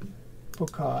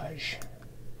bocage.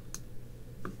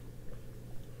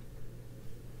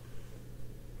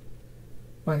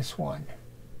 -1.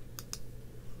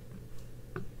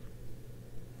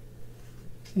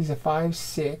 He's a 5,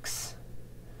 6,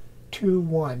 2,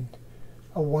 1.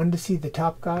 A 1 to see the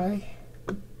top guy,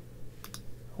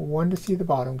 a 1 to see the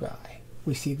bottom guy.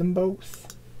 We see them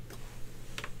both.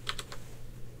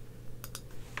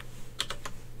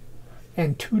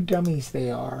 And 2 dummies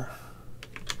they are.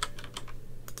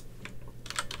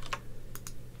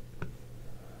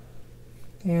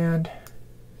 And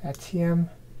that's him.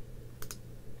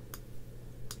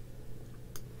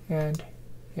 And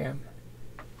him.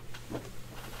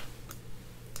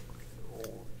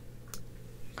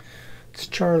 It's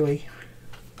Charlie.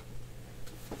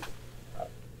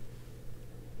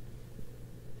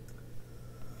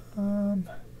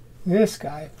 This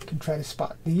guy can try to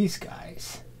spot these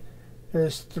guys.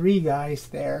 There's 3 guys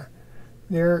there.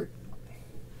 They're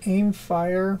aim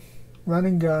fire, run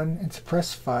and gun, and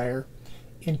suppress fire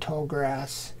in tall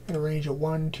grass at a range of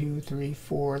 1, 2, 3,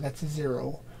 4. That's a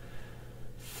 0.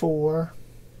 4.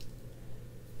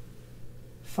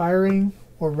 Firing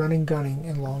or running gunning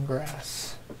in long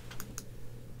grass.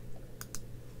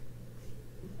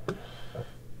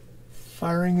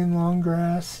 Firing in long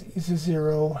grass is a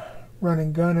 0. Run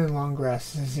and gun in long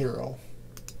grass is a 0.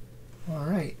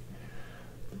 Alright.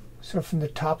 So from the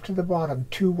top to the bottom,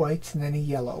 2 whites and then a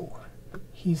yellow.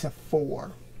 He's a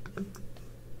 4.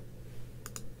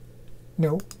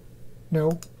 No.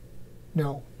 No.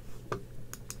 No.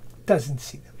 Doesn't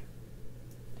see them.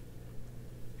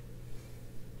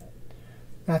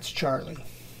 That's Charlie.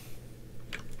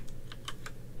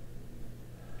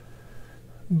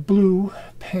 Blue,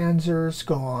 Panzer's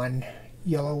gone.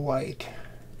 Yellow, white.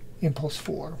 Impulse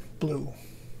 4, blue.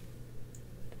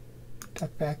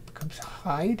 Duck back becomes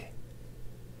hide.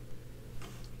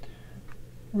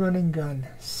 Run and gun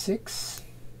 6.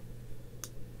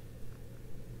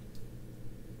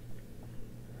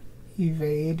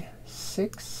 Evade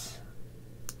 6.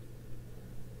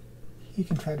 He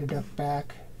can try to duck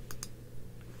back.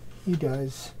 He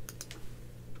does.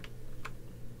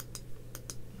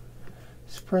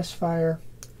 Suppress fire,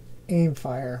 aim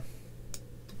fire.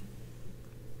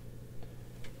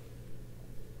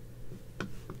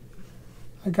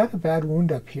 I got a bad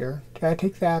wound up here. Did I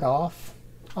take that off?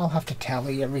 I'll have to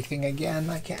tally everything again.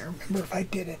 I can't remember if I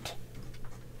did it.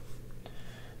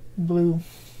 Blue.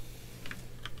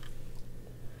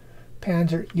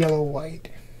 Panzer, yellow, white.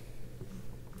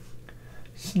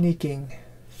 Sneaking,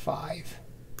 5.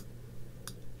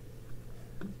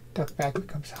 Duck back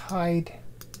becomes hide.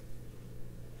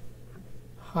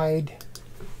 Hide.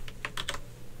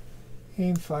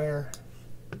 Aim fire.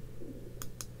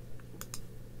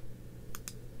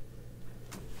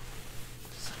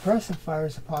 Suppressive fire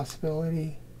is a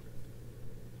possibility.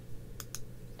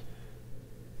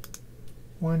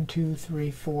 1, 2,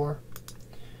 3, 4.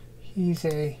 He's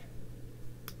a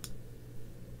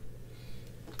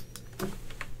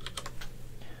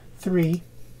 3,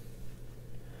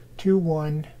 2,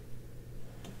 1,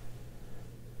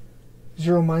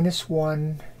 0,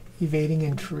 -1, evading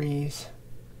in trees.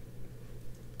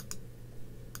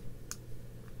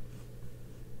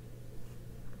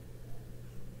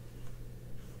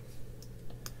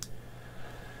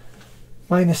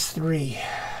 -3.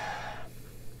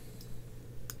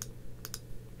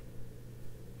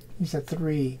 He's a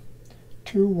 3,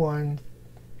 2, 1.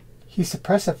 He's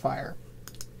suppressive fire,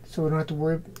 so we don't have to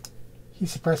worry.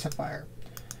 He's suppressive fire.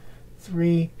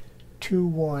 3, 2,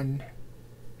 1.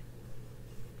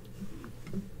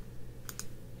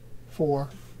 4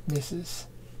 misses.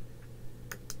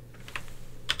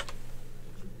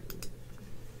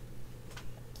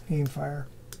 Aim fire.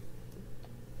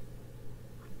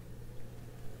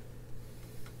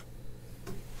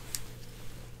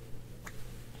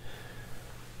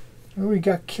 We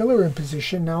got Killer in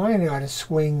position. Now I gotta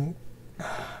swing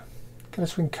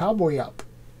Cowboy up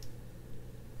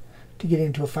to get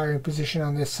into a firing position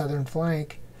on this southern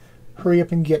flank. Hurry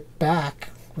up and get back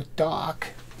with Doc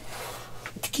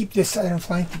to keep this southern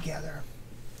flank together.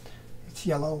 It's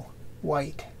yellow,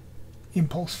 white,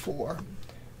 impulse 4,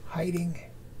 hiding.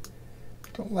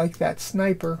 Don't like that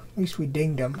sniper. At least we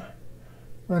dinged him.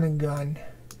 Run and gun.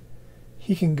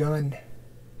 He can gun.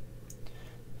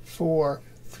 4,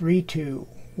 3, 2,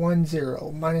 1,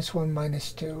 0, -1,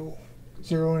 -2,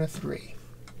 0 and a 3.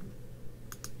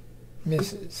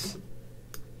 Misses.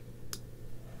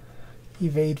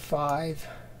 Evade 5.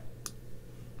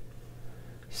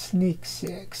 Sneak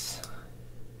 6.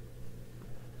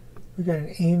 We got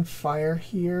an aim fire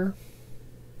here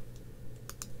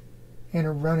and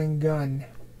a run and gun.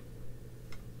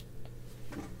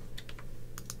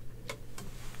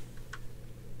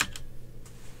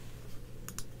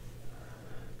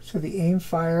 So the aim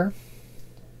fire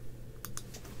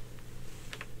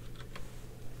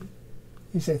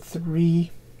is at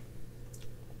 3,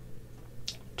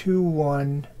 2,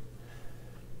 1,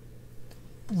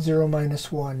 0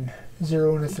 -1,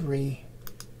 0 and a 3,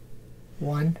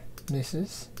 1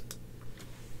 misses.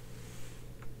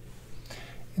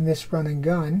 And this run and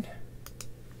gun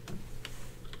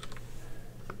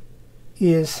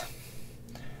is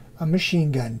a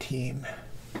machine gun team.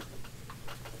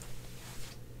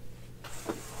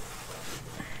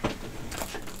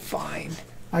 Fine,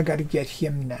 I gotta get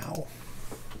him now.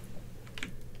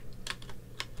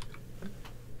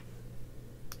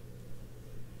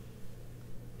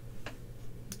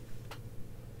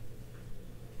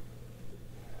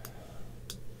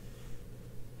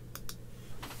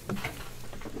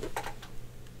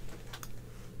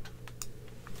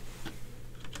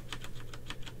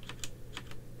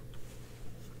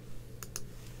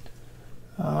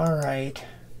 Alright,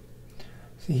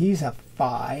 so he's a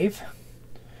 5.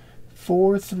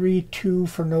 4, 3, 2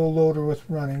 for no loader with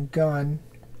run and gun.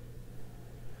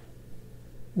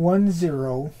 1,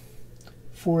 0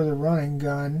 for the run and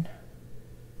gun.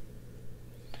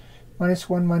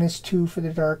 -1, -2 for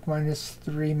the dark,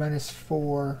 -3,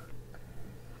 -4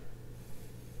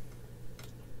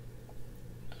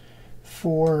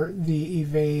 for the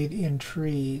evade in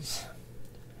trees.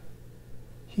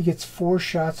 He gets 4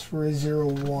 shots for a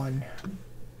 0-1.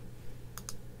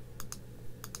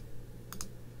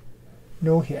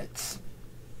 No hits.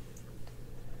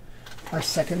 Our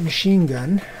second machine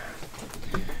gun.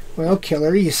 Well,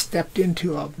 Killer, you stepped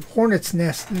into a hornet's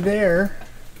nest there.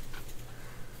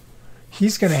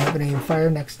 He's going to have an aim fire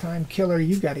next time. Killer,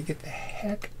 you got to get the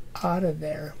heck out of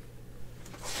there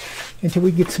until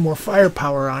we get some more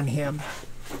firepower on him.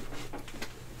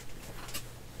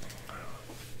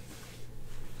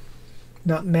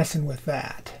 Not messing with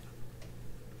that.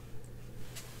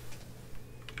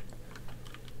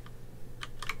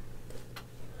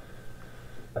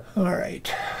 All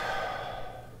right.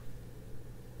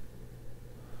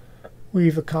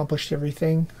 We've accomplished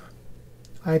everything.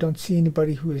 I don't see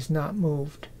anybody who has not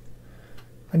moved.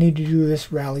 I need to do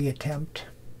this rally attempt.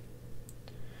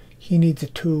 He needs a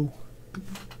 2.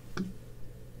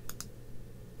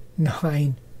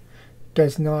 9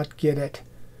 does not get it.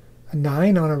 A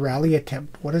 9 on a rally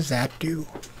attempt. What does that do?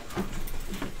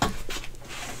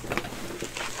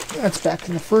 That's back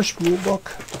in the first rule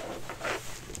book.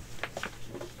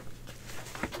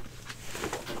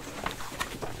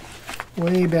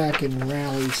 Way back in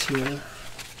rallies here.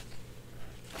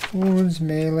 Wounds,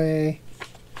 melee,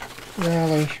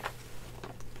 rally.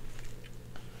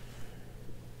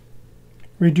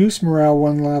 Reduce morale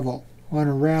 1 level on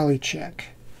a rally check.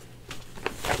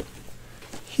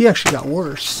 He actually got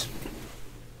worse.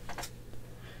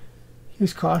 He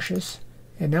was cautious,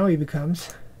 and now he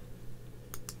becomes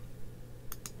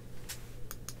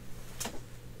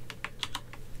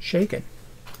shaken.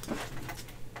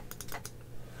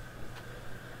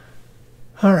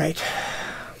 All right.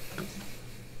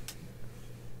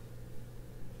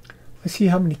 Let's see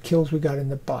how many kills we got in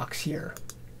the box here.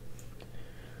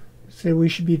 So we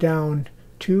should be down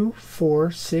 2,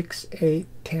 4, 6, 8,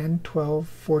 10, 12,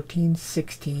 14,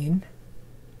 16.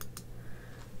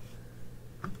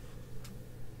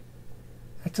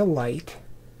 That's a light.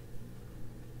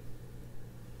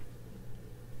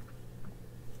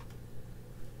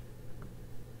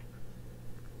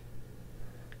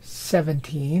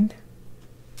 $17.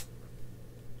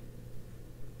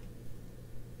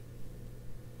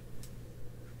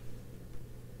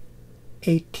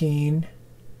 18.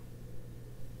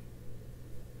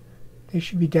 They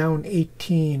should be down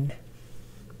 18.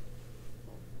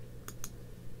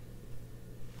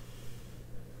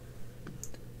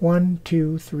 1,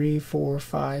 2, 3, 4,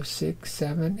 5, 6,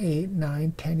 7, 8,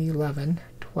 9, 10, 11,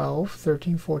 12,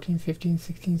 13, 14, 15,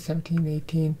 16, 17,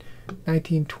 18,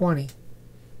 19, 20.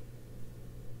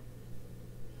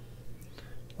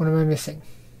 What am I missing?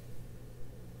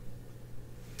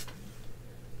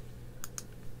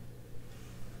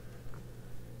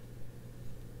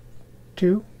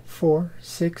 Two, 4,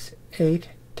 6, 8,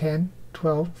 10,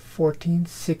 12, 14,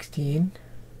 16.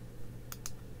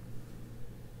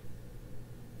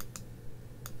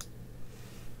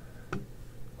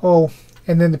 Oh,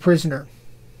 and then the prisoner.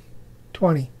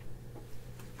 20.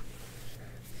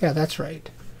 Yeah, that's right.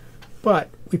 But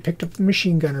we picked up the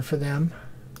machine gunner for them.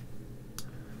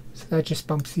 So that just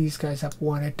bumps these guys up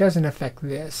 1. It doesn't affect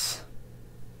this.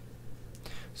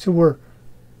 So we're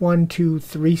 1, 2,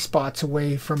 3 spots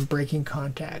away from breaking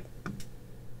contact.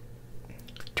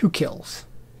 2 kills.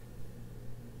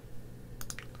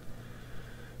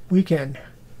 We can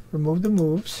remove the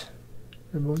moves,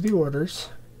 remove the orders.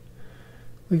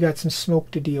 We got some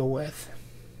smoke to deal with.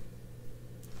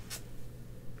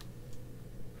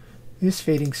 This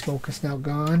fading smoke is now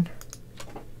gone.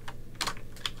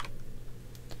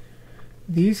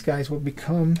 These guys will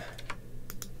become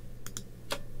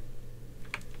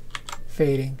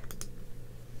fading.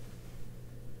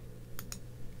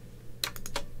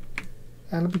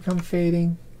 That'll become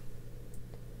fading.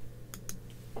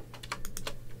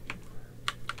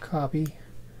 Copy.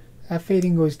 That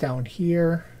fading goes down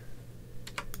here.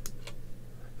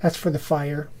 That's for the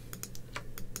fire.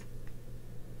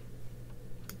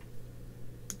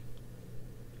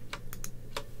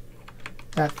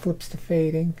 That flips to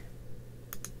fading.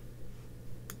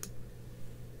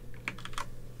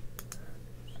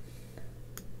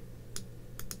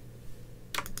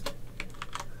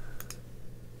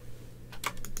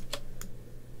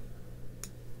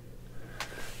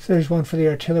 So there's one for the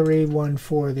artillery, one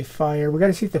for the fire. We got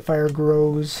to see if the fire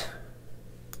grows.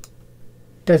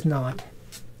 Does not.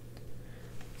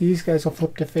 These guys will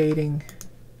flip to fading.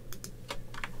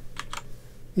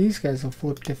 These guys will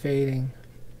flip to fading.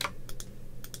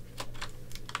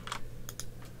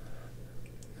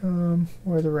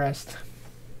 Where are the rest?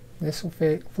 This will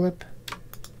flip.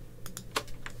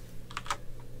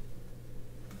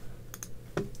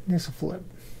 This will flip.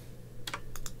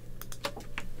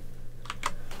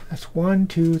 That's 1,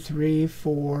 2, 3,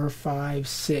 4, 5,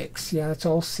 6. Yeah, that's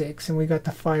all 6. And we got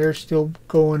the fire still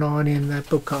going on in that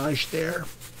bocage there.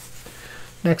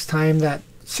 Next time that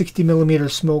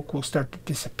 60mm smoke will start to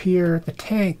disappear. The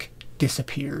tank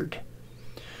disappeared.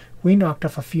 We knocked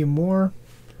off a few more.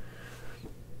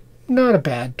 Not a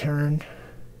bad turn.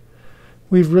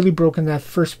 We've really broken that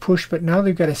first push, but now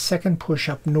they've got a second push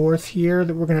up north here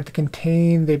that we're going to have to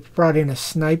contain. They've brought in a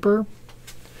sniper.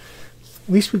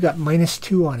 At least we got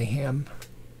 -2 on him.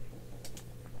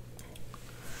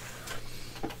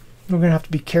 We're going to have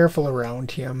to be careful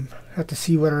around him. Have to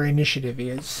see what our initiative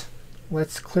is.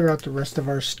 Let's clear out the rest of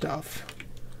our stuff.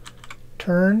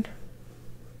 Turn.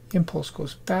 Impulse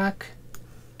goes back.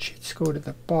 Chits go to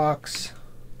the box.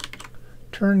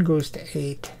 Turn goes to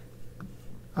 8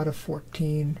 out of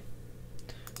 14.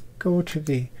 Go to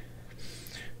the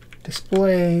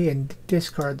display and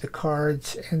discard the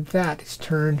cards, and that is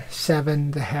turn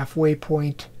 7, the halfway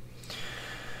point.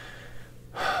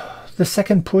 The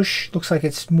second push looks like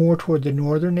it's more toward the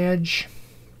northern edge.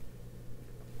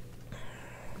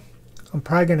 I'm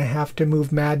probably going to have to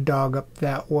move Mad Dog up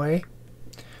that way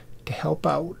to help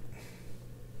out.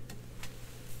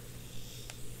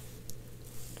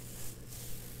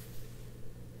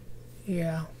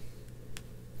 Yeah,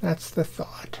 that's the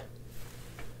thought.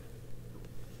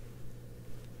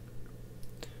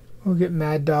 We'll get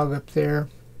Mad Dog up there.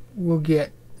 We'll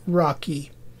get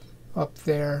Rocky up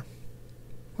there.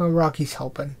 Well, Rocky's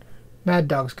helping. Mad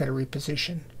Dog's got to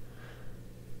reposition.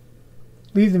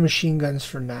 Leave the machine guns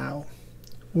for now.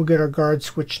 We'll get our guard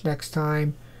switched next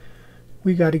time.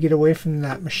 We got to get away from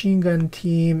that machine gun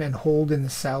team and hold in the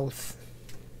south.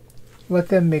 Let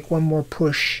them make one more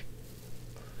push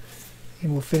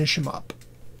and we'll finish them up.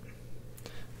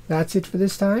 That's it for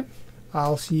this time.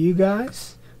 I'll see you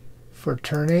guys for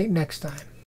turn 8 next time.